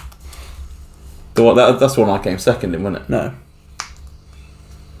at. The one, that's the one I came second in, wasn't it? No.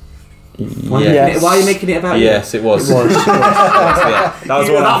 Yes. Why are you making it about Yes, it was. It was. Yeah. That was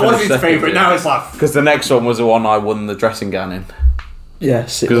the one I that was finished his second favourite, in. now it's like... Because the next one was the one I won the dressing gown in.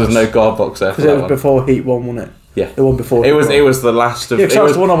 Yes, it Because was. there's no guard box there for Because it that was one. before Heat 1, wasn't it? Yeah. The one before. It was the last of. Yeah, 'cause it that was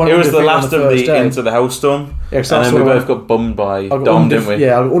was the one I went it was the undefeated on last the of first the day. Into the Hellstorm. Yeah, 'cause And that's then we what I both got bummed by I got Dom, didn't we?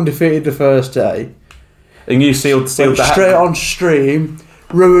 Yeah, I got undefeated the first day. And you sealed Went the straight on stream,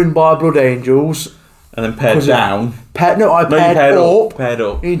 ruined by Blood Angels. and then paired down. I paired up Paired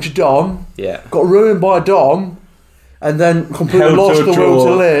up. into Dom. Yeah. Got ruined by Dom, and then completely Held to lost a the will draw.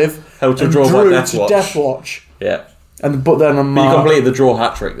 to live. Held to and draw by drew Death to Watch. Death Watch. Yeah. But then I'm But you completed the draw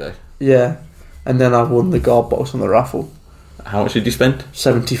hat trick though. yeah, and then I won the guard box on the raffle. How much did you spend?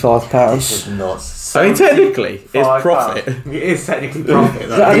 £75. This is nuts. I mean, technically, it's £75. profit. It is technically profit,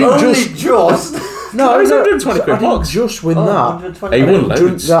 though. I didn't Only just just. no, It's no, 120 quid I didn't box. just win that. 120. He won I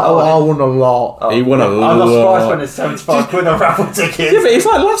didn't loads. that, I won a lot. He won a I'm not surprised lot. when it's 75 quid on raffle tickets. Yeah, but it's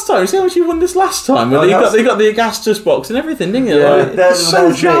like last time. See how much you won this last time? Well, Oh, they got the Augustus box and everything, didn't you? Yeah. Like, it's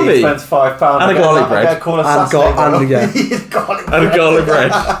so shabby. Spends £5 And a garlic bread. And And a garlic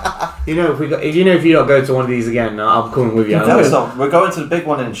bread. You know, if you don't go to one of these again, I'm coming with you. No, it's not. We're going to the big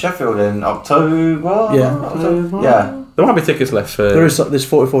one in Sheffield in October. Yeah. Yeah. There might be tickets left for There's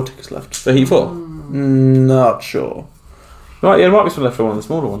 44 tickets left. for Heat 4. Not sure. Right, yeah, there might be some left for one of the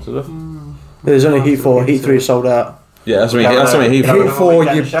smaller ones as well. There's only Heat 4. Heat 3 is sold out. Yeah, that's what Heat 4. Heat 4,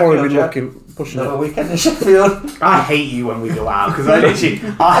 weekend you'd in probably Sheffield, be yeah. looking pushing Another it. weekend in Sheffield. I hate you when we go out because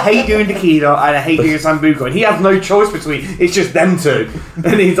I hate doing tequila and I hate doing Sambuca, and he has no choice between. It's just them two,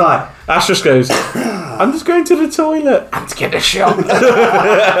 and he's like, Ash just goes, I'm just going to the toilet. "I'm to get a shot." In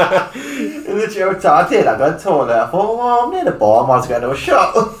the gym, I did. I got to the toilet. I thought, well, I'm near the bar. I might as well go into a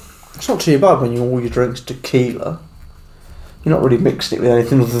shot. It's not too bad when all your drinks tequila. You're not really mixing it with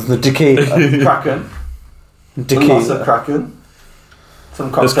anything other than the tequila. Kraken. Lots of Tequila. Kraken. Some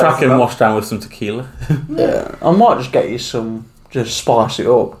Does cocktails. Kraken wash down with some tequila? Yeah. I might just get you some. Just spice it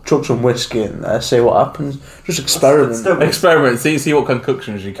up. Chuck some whiskey in there. See what happens. Just experiment. Experiment, see what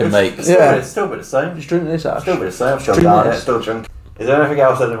concoctions you can make. It's still a bit the same. Just drink this, Ash. Still a bit the same. Still Drink down this. it. Still drunk. Is there anything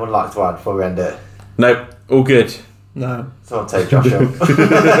else anyone would like to add before we end it? Nope, all good. No. Someone take Josh out.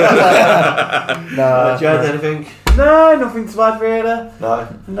 No. Do you have anything? No, nothing to add really.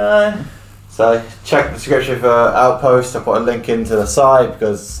 No. So check the description for Outpost. I put a link into the site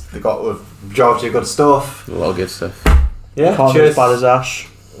because they got the majority of good stuff. A lot of good stuff. Yeah. Can't be Cheers. as bad as Ash.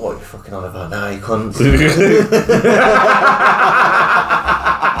 What are you fucking on about now? You couldn't.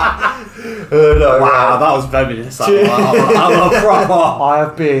 No, Wow, that was feminist. I'm a proper. I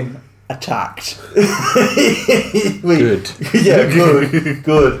have been attacked. Good. Yeah,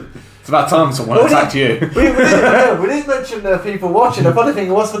 good. It's about time someone attacked you. We didn't mention the people watching. The funny thing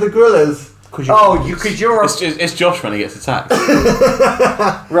was for the gorillas. Because you're It's Josh when he gets attacked.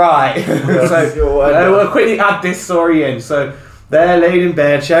 right. So we'll quickly add this story in. So they're laid in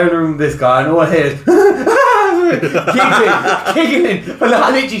bed, sharing a room with this guy, and all I hear is giggling for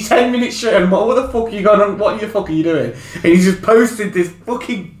like literally 10 minutes straight. And what the fuck are you going on? What the fuck are you doing? And he just posted this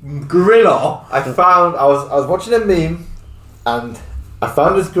fucking gorilla. I was watching a meme, and I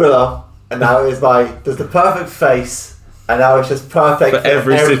found this gorilla, and now it's like there's the perfect face, and now it's just perfect For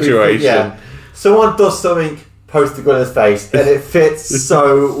every situation. Yeah. Someone does something, post the gorilla's face, and it fits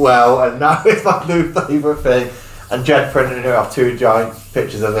so well, and now it's my new favourite thing. And Jed printed it off 2 giant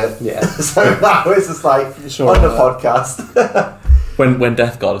pictures of it. Yeah. So now it's just like It's on all the right. podcast. When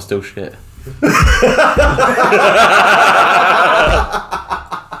Death Guard is still shit.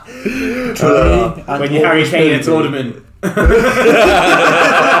 When you Harry Kane in a tournament. It's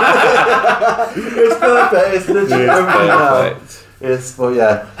perfect. It's literally everything now. It's well,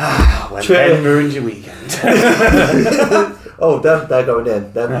 yeah. When Ben ruins your weekend. Oh, they're going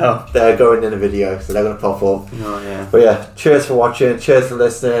in. They're going in a video, so they're going to pop up. Oh, yeah. But yeah, cheers for watching. Cheers for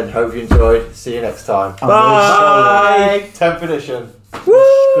listening. Hope you enjoyed. See you next time. Bye. 10th edition.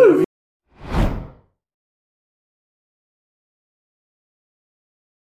 Woo!